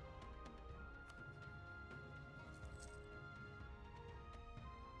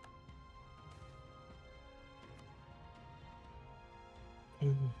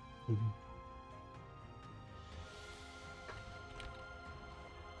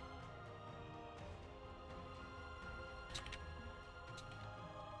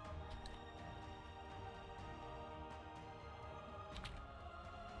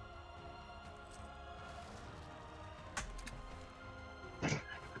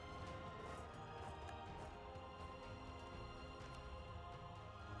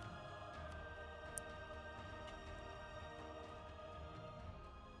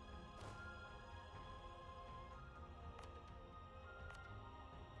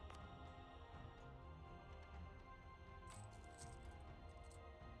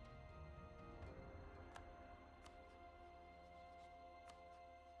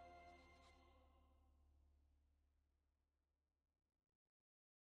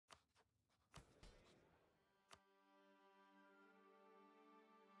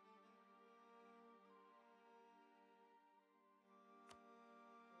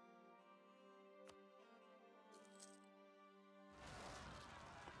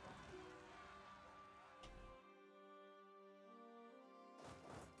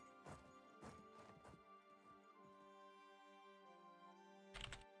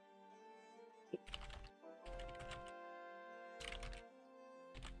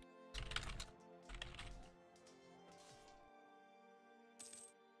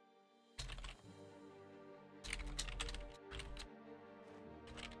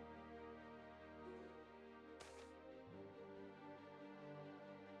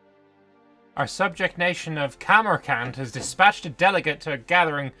 Our subject nation of Camerkand has dispatched a delegate to a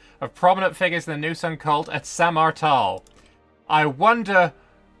gathering of prominent figures in the New Sun cult at Samartal. I wonder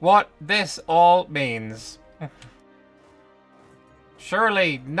what this all means.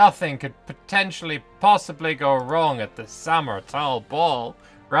 Surely nothing could potentially possibly go wrong at the Samartal ball.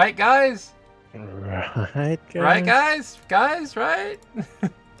 Right, guys? Right, guys? Right, guys? Guys, right?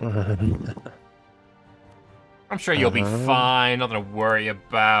 I'm sure you'll be fine. Nothing to worry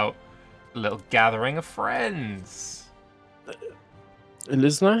about. A little gathering of friends.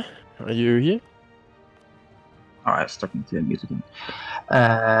 Listener, are you here? Oh, I was talking to mute again.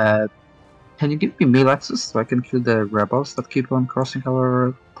 Can you give me mail access so I can kill the rebels that keep on crossing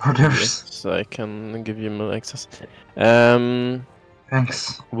our borders? Yes, I can give you more access.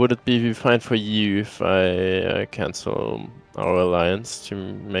 Thanks. Would it be fine for you if I cancel our alliance to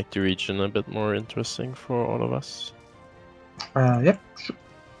make the region a bit more interesting for all of us? Yep. Sure.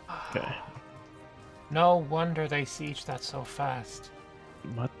 Okay. No wonder they sieged that so fast.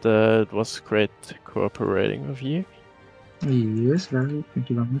 But it was great cooperating with you. Yes, very. Thank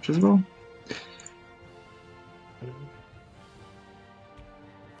you very much as well.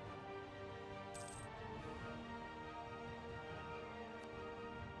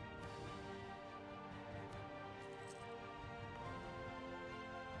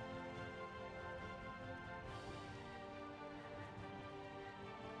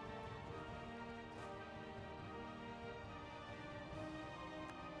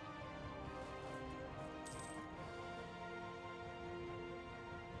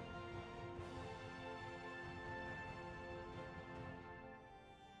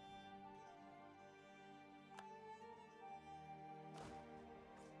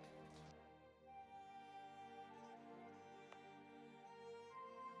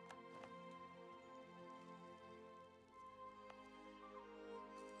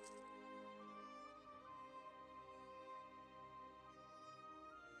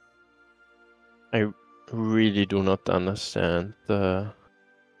 I really do not understand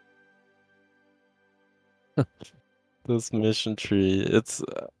this mission tree.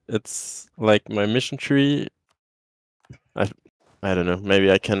 It's like my mission tree. I don't know. Maybe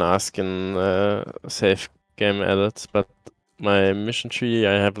I can ask in safe game edits, but my mission tree,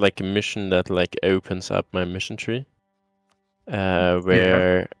 I have like a mission that like opens up my mission tree,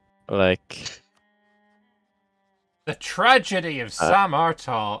 where like The tragedy of Sam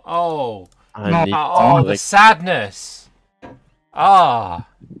Artal. Oh, I need oh, the like sadness. Ah,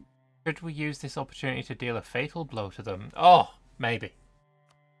 should we use this opportunity to deal a fatal blow to them? Oh, maybe.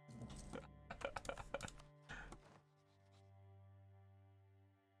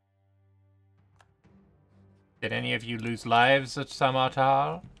 Did any of you lose lives at Sam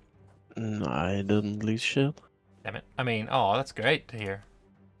Artal? no, I didn't lose shit. Damn it. I mean, oh, that's great to hear.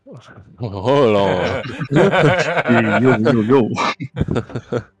 Hold on. Yo.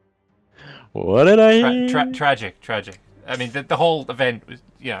 What did I hear? Tragic. I mean, the whole event was,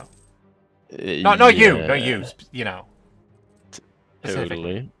 you know. Not you, you know.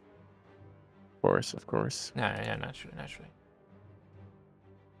 Totally. Of course. No, yeah, naturally.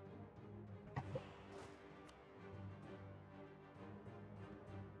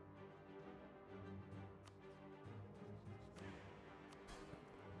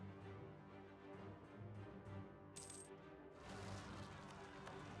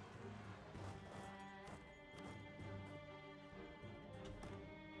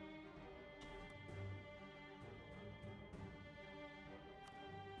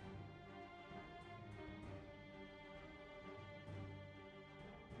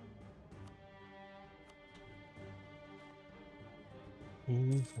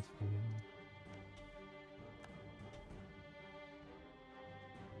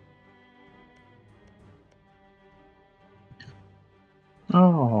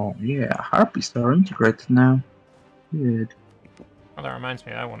 Oh, yeah, harpies are integrated now. Good. Well, that reminds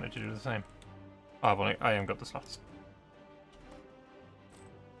me, I wanted to do the same. Oh, I haven't got the slots.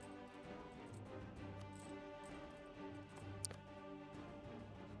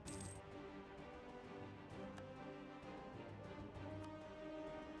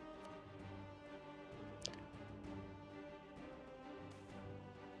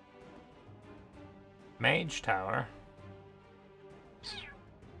 Mage Tower?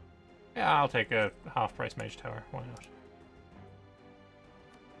 Yeah, I'll take a half-price Mage Tower. Why not?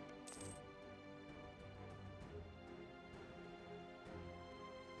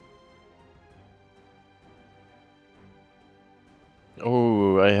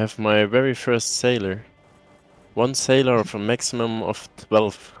 Oh, I have my very first sailor. One sailor of a maximum of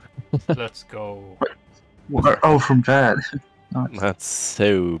 12. Let's go. Oh, from that. Nice. That's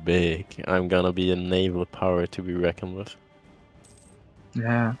so big. I'm gonna be a naval power to be reckoned with.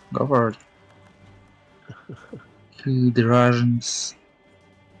 Yeah, go for it. Kill the Russians.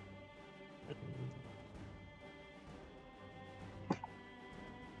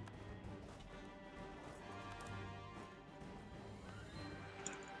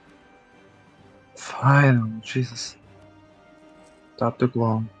 Finally, Jesus. That took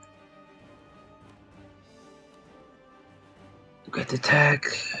long. Get the tag.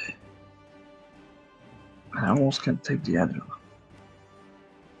 I almost can't take the other one.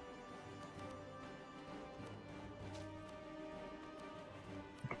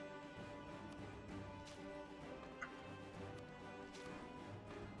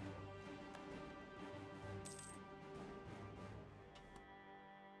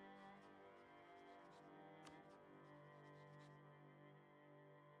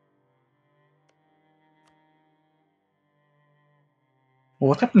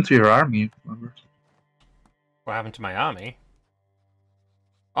 What happened to your army, Lambert? What happened to my army?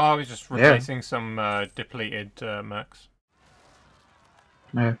 Oh, I was just replacing some depleted mercs.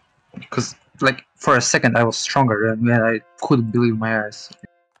 Yeah, because like for a second I was stronger, and man, I couldn't believe my eyes.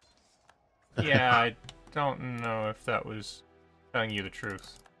 Yeah, I don't know if that was telling you the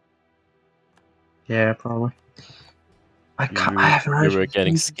truth. Yeah, probably. I can't. I You, have you were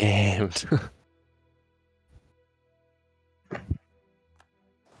getting scammed.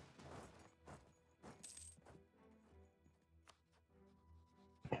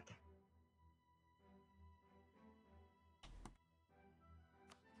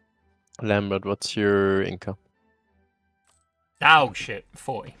 Lambert, what's your income? Oh shit,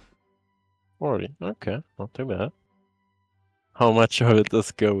 40. 40. Okay, not too bad. How much of it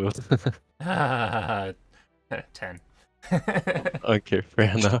does go with? 10. Okay,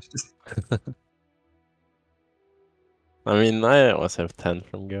 fair enough. I mean, I always have 10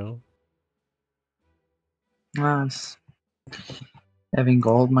 from Go. Nice. Having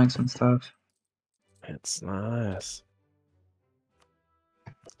gold mines and stuff. It's nice.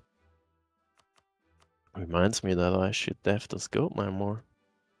 Reminds me that I should def this gold mine more.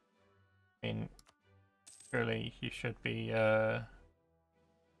 I mean, surely you should be, you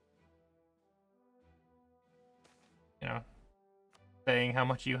know, saying how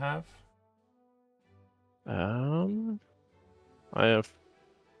much you have. I have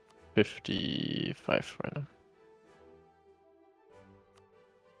 55 right now.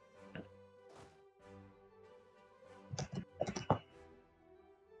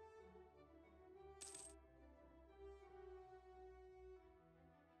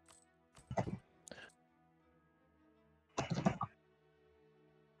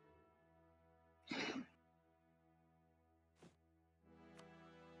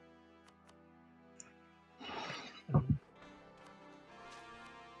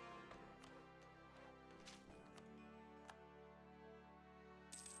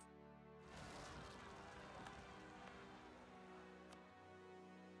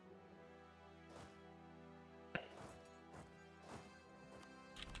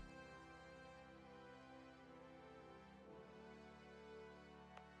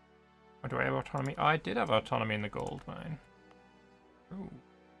 Or do I have autonomy? I did have autonomy in the gold mine. Ooh.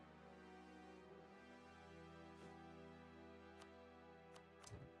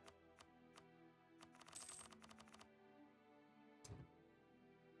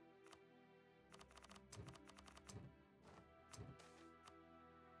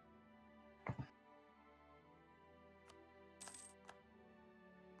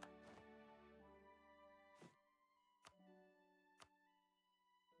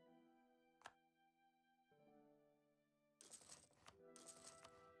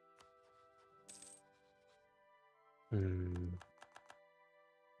 Hmm.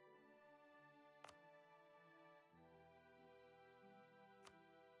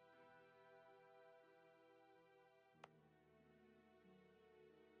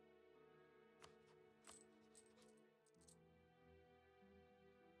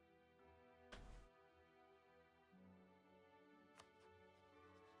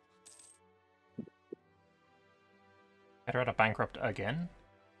 I'd rather bankrupt again.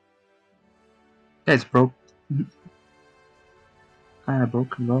 Yeah, it's broke. Kinda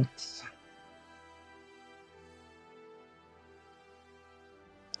broken lots.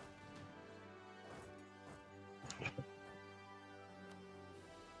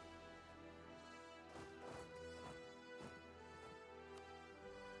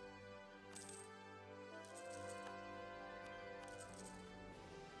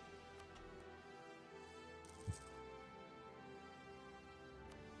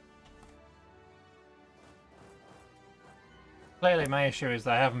 Clearly, my issue is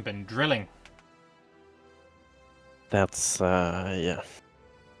that I haven't been drilling. That's, yeah.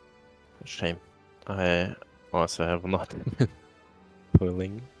 A shame. I also have not been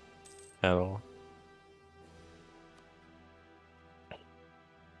pulling at all.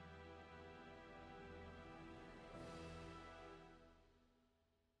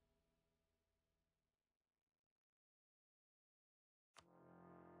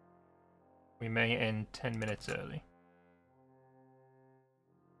 We may end 10 minutes early.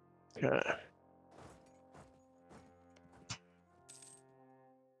 Okay.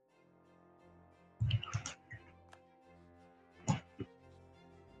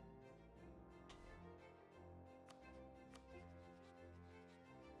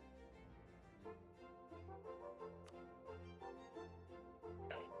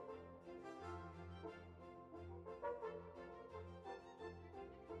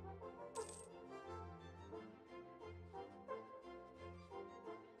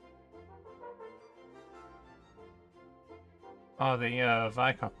 Oh, the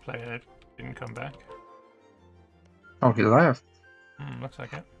Vicop player didn't come back. Oh, he left. Looks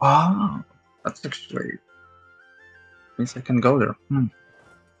like it. Oh, that's actually means I can go there. I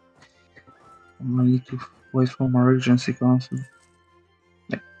need to wait for my Regency Council.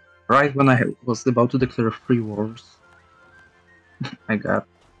 Like, right when I was about to declare free wars, I got.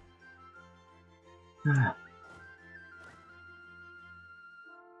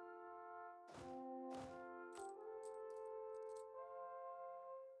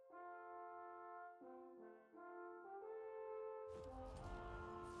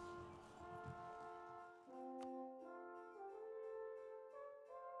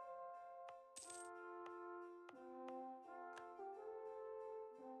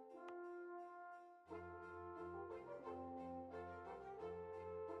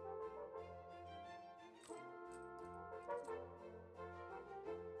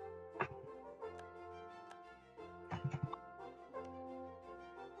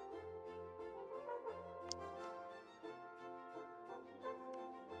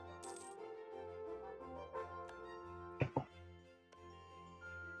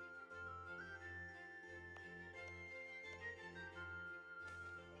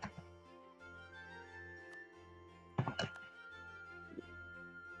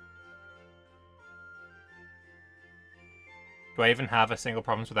 Do I even have a single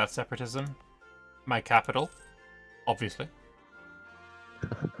province without separatism? My capital, obviously.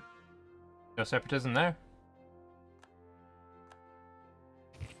 No separatism there.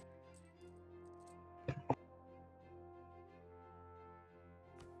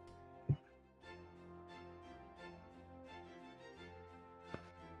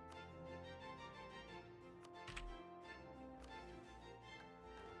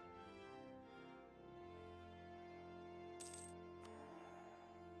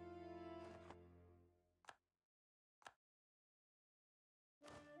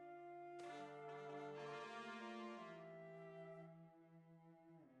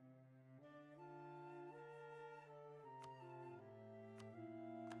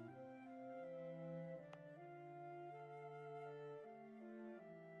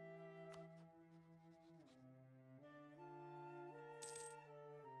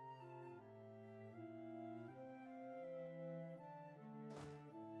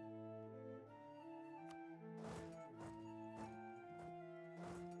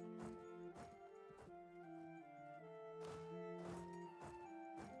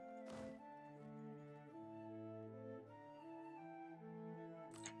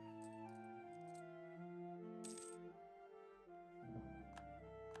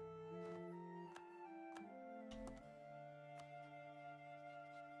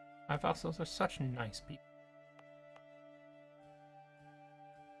 My vassals are such nice people.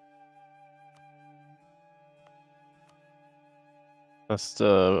 Does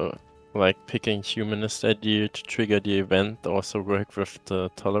the like picking humanist idea to trigger the event also work with the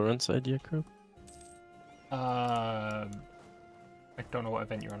tolerance idea group? I don't know what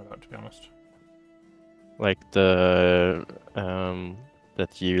event you're on about, to be honest. Like the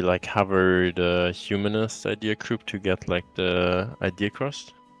that you like hover the humanist idea group to get like the idea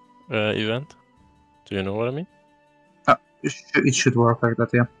crossed event. Do you know what I mean? It should work like that,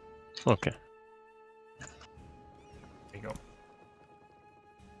 yeah. Okay. There you go.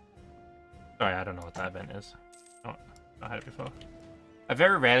 Sorry, I don't know what that event is. Oh, I had it before. I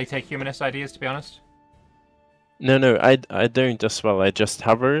very rarely take humanist ideas, to be honest. No, I don't as well. I just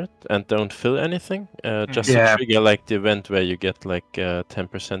hover it and don't fill anything. Just Yeah. to trigger like the event where you get like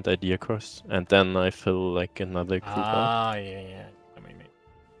 10% idea cross, and then I fill like another group out. Ah, yeah. I mean,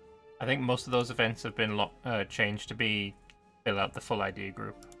 I think most of those events have been changed to be fill out the full idea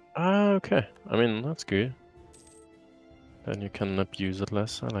group. Ah, okay. I mean, that's good. Then you can abuse it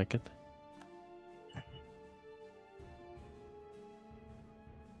less. I like it.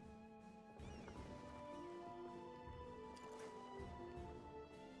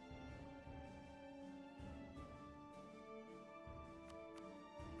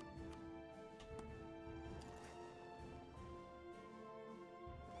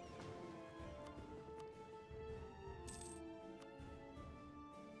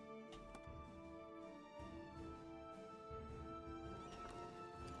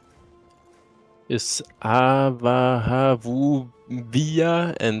 Is Avahavuvia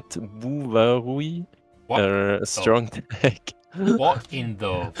and Buvarui a strong tag? What in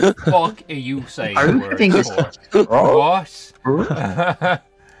the fuck are you saying words for? What?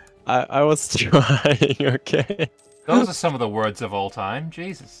 I was trying, okay? Those are some of the words of all time.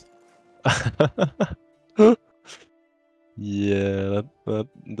 Jesus. Yeah, that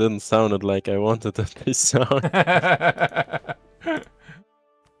didn't sound like I wanted it to sound.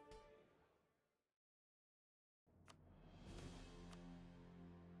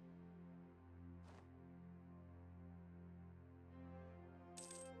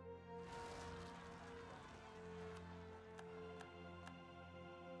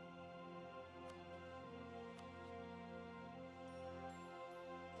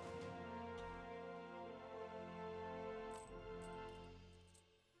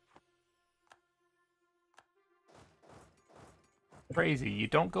 Crazy. You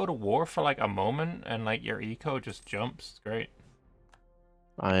don't go to war for like a moment and like your eco just jumps. It's great.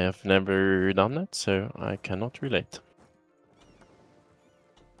 I have never done that, so I cannot relate.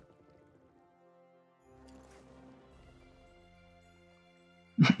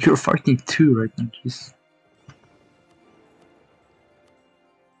 You're fighting 2 right now, jeez.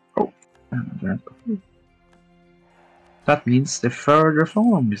 Oh, that means the 3rd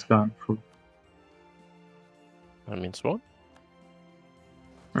reform is gone through. That means what?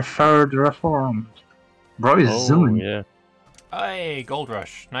 The 3rd reform. Bro is zooming. Yeah. Hey, gold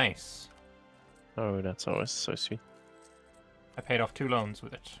rush. Nice. Oh, that's always so sweet. I paid off 2 loans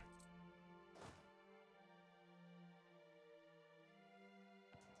with it.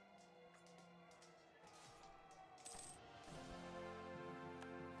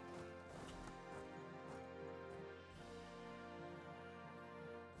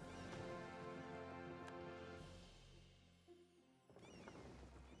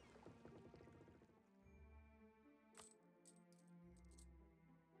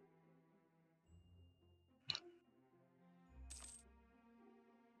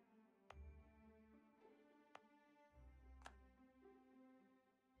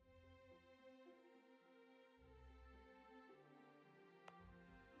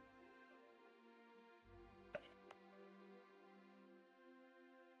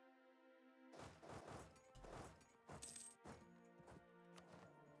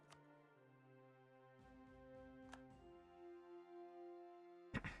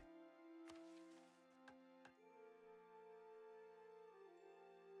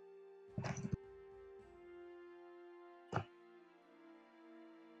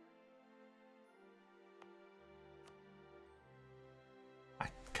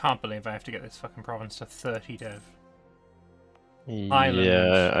 Can't believe I have to get this fucking province to 30 dev. Highlands.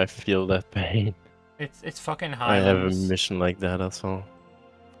 Yeah, I feel that pain. It's fucking I Highlands. have a mission like that as well.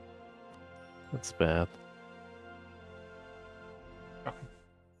 That's bad. Okay.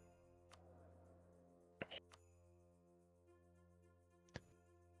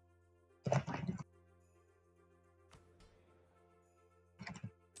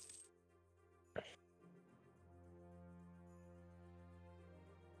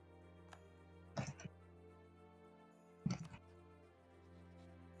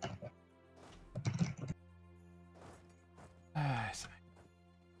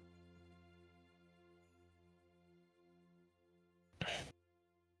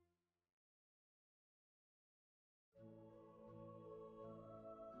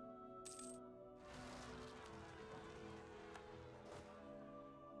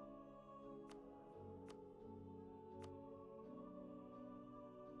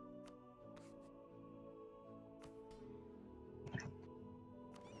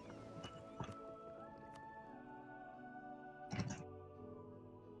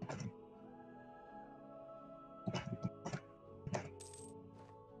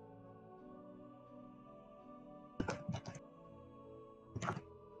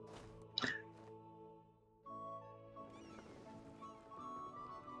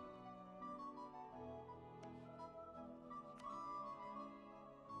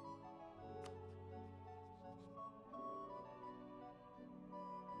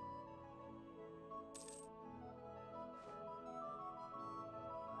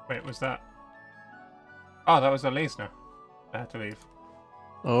 Wait, was that? Oh, that was a Lesnar. I had to leave.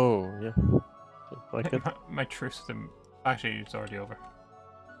 Oh, yeah. Like it. My truce with him. Actually, it's already over.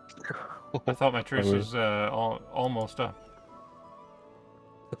 I thought my truce was almost up.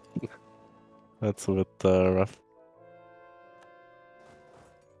 That's a bit rough.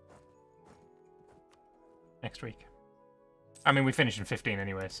 Next week. I mean, we finish in 15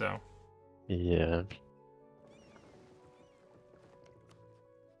 anyway, so. Yeah.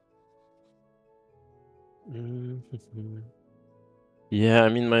 Yeah, I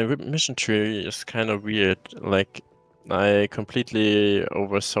mean, my mission tree is kind of weird. Like, I completely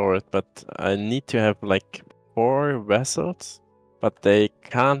oversaw it, but I need to have like 4 vessels, but they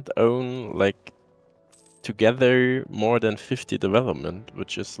can't own like together more than 50 development,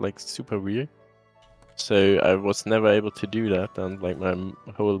 which is like super weird. So I was never able to do that, and like my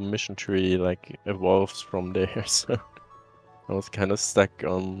whole mission tree like evolves from there. So I was kind of stuck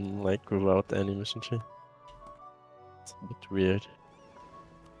on like without any mission tree. It's a bit weird.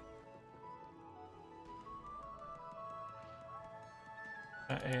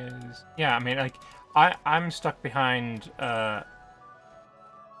 That is, yeah. I mean, like, I'm stuck behind.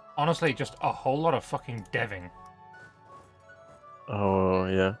 Honestly, just a whole lot of fucking deving. Oh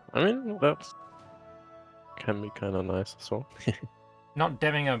yeah, I mean that can be kind of nice as well. Not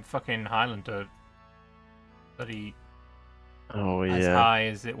deving a fucking Highland to bloody Oh as yeah, high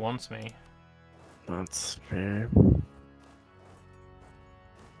as it wants me. that's fair.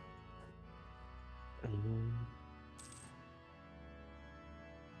 Mm.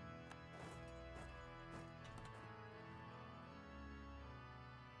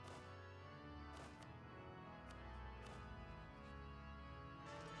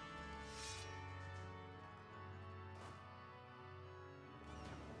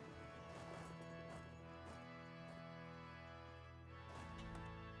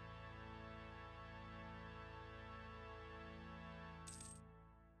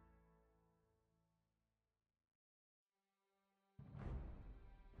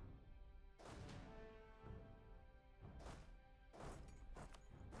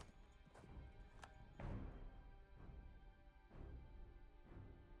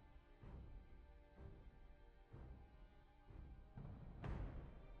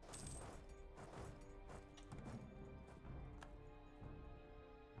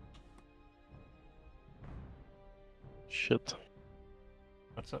 Shit.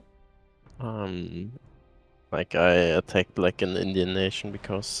 What's up? Like I attacked like an Indian nation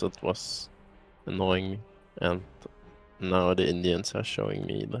because it was annoying me, and now the Indians are showing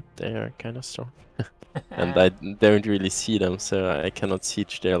me that they are kind of strong. And I don't really see them, so I cannot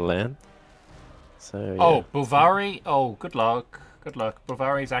siege their land. So yeah. Oh, Bulwar? Oh, good luck. Good luck.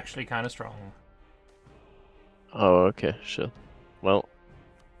 Bulwar is actually kind of strong. Oh, okay, shit. Well,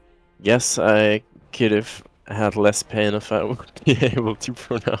 guess I could have had less pain if I would be able to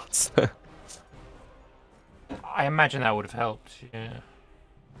pronounce that. I imagine that would have helped, yeah.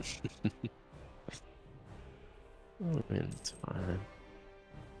 I mean, it's fine.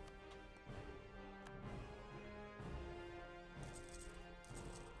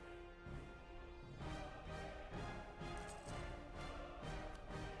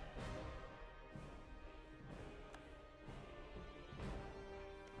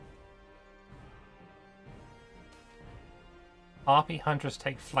 Harpy hunters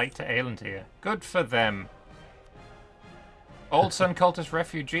take flight to Aelandir. Good for them. Old Sun cultist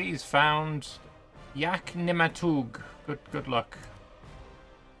refugees found Yak Nimatug. Good luck.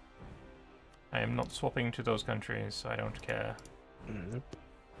 I am not swapping to those countries, so I don't care. Nope.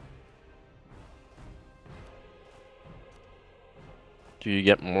 Do you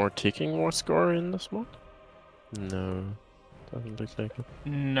get more ticking war score in this mod? No, doesn't look like it.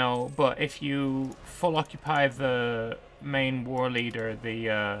 No, but if you full occupy the main war leader,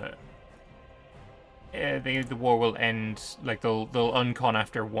 the war will end. Like they'll uncon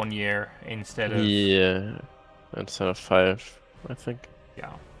after 1 year instead of Yeah, instead of 5, I think.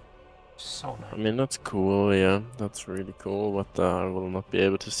 yeah. So nice. I mean, that's cool, yeah, that's really cool, but I will not be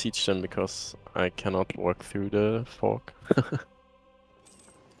able to siege them because I cannot walk through the fog.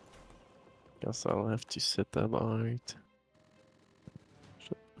 Guess I'll have to sit that out.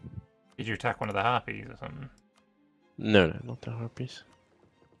 Did you attack one of the harpies or something? No, not the harpies.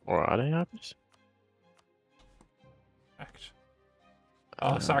 Or are they harpies? Act.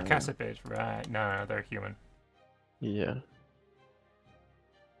 Oh, Sarcassipid, right. No, they're human. Yeah.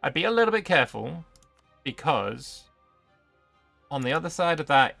 I'd be a little bit careful, because on the other side of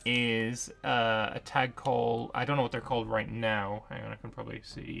that is a tag call. I don't know what they're called right now. Hang on, I can probably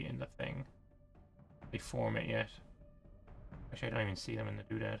see in the thing. They form it yet. Actually, I don't even see them in the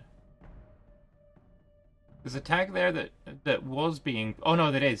doodad. There's a tag there that was being... Oh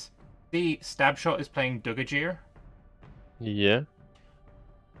no, that is. The stab shot is playing Dugajir. Yeah.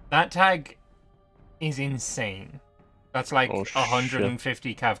 That tag is insane. That's like Oh,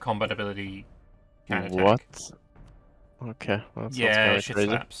 150 cav combat ability kind of tag. What? Okay, well, that sounds Yeah, kind of shit crazy.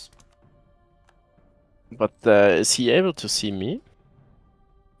 slaps. But is he able to see me?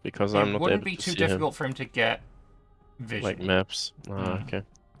 Because I'm It not wouldn't able be to too see difficult him. for him to get vision. Like maps. Ah, Mm. okay.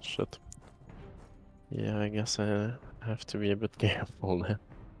 Shit. Yeah, I guess I have to be a bit careful then.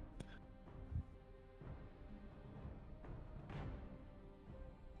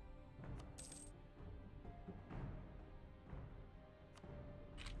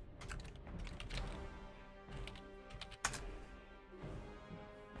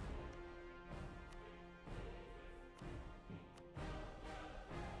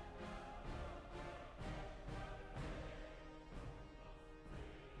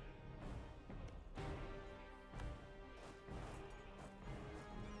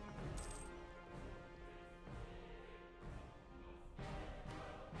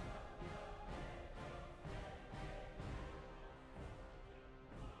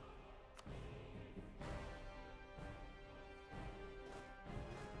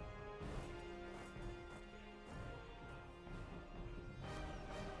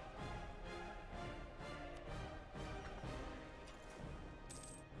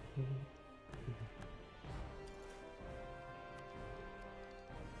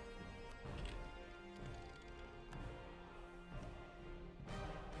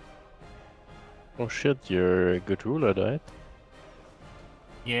 Oh shit, your good ruler died.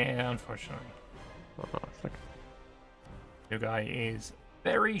 Yeah, unfortunately. Oh, fuck. Your guy is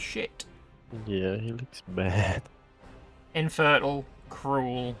very shit. Yeah, he looks bad. Infertile,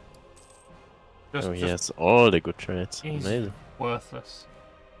 cruel. Oh, he has all the good traits. He's Amazing. worthless.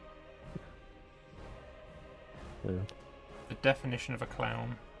 Yeah. The definition of a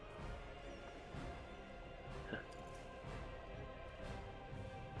clown.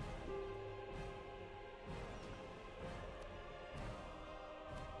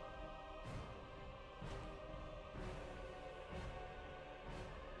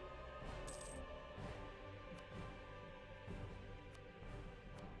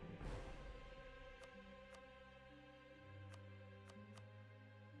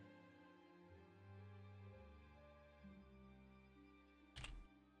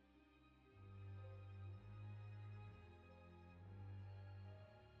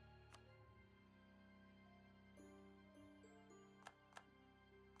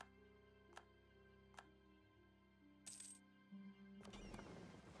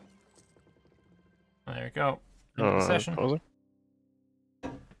 There we go. End of the session. Pause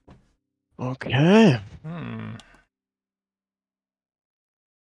it. Okay.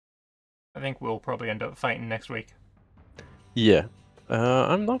 I think we'll probably end up fighting next week. Yeah.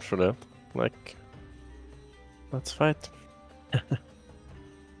 I'm not for that. Like, let's fight. Yeah,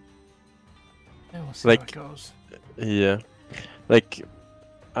 we'll see Like, how it goes. Yeah. Like,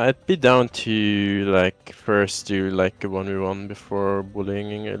 I'd be down to, like, first do, like, a 1v1 before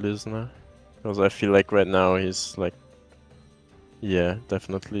bullying a listener. Because I feel like right now he's, like, yeah,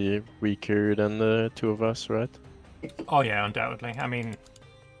 definitely weaker than the two of us, right? Oh yeah, undoubtedly. I mean,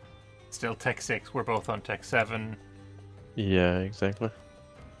 still Tech 6, we're both on Tech 7. Yeah, exactly.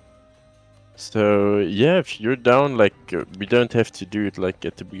 So, yeah, if you're down, like, we don't have to do it, like,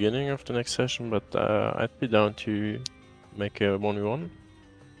 at the beginning of the next session, but I'd be down to make a 1v1.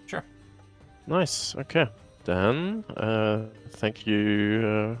 Sure. Nice, okay. Then, thank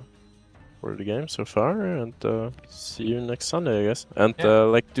you for the game so far, and see you next Sunday, I guess. And,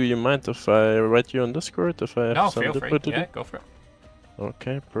 like, do you mind if I write you on Discord if I have No, some feel input free. to Yeah, do? go for it.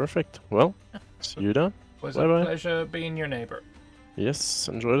 Okay, perfect. Well, see you then. It was Bye-bye. a pleasure being your neighbor. Yes,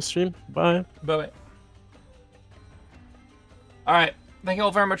 enjoy the stream. Bye. Bye-bye. Alright, thank you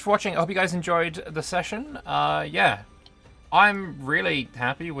all very much for watching. I hope you guys enjoyed the session. Yeah, I'm really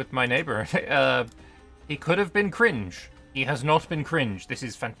happy with my neighbor. He could have been cringe. He has not been cringe. This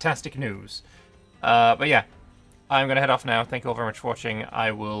is fantastic news. But yeah, I'm going to head off now. Thank you all very much for watching.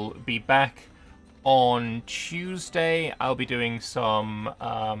 I will be back on Tuesday. I'll be doing some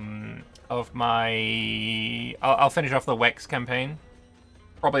of my... I'll finish off the Wex campaign.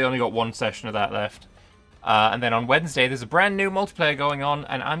 Probably only got one session of that left. And then on Wednesday, there's a brand new multiplayer going on,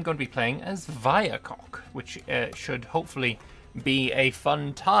 and I'm going to be playing as Viacock, which should hopefully be a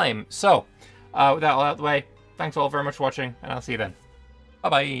fun time. So, with that all out of the way, thanks all very much for watching, and I'll see you then.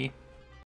 Bye-bye.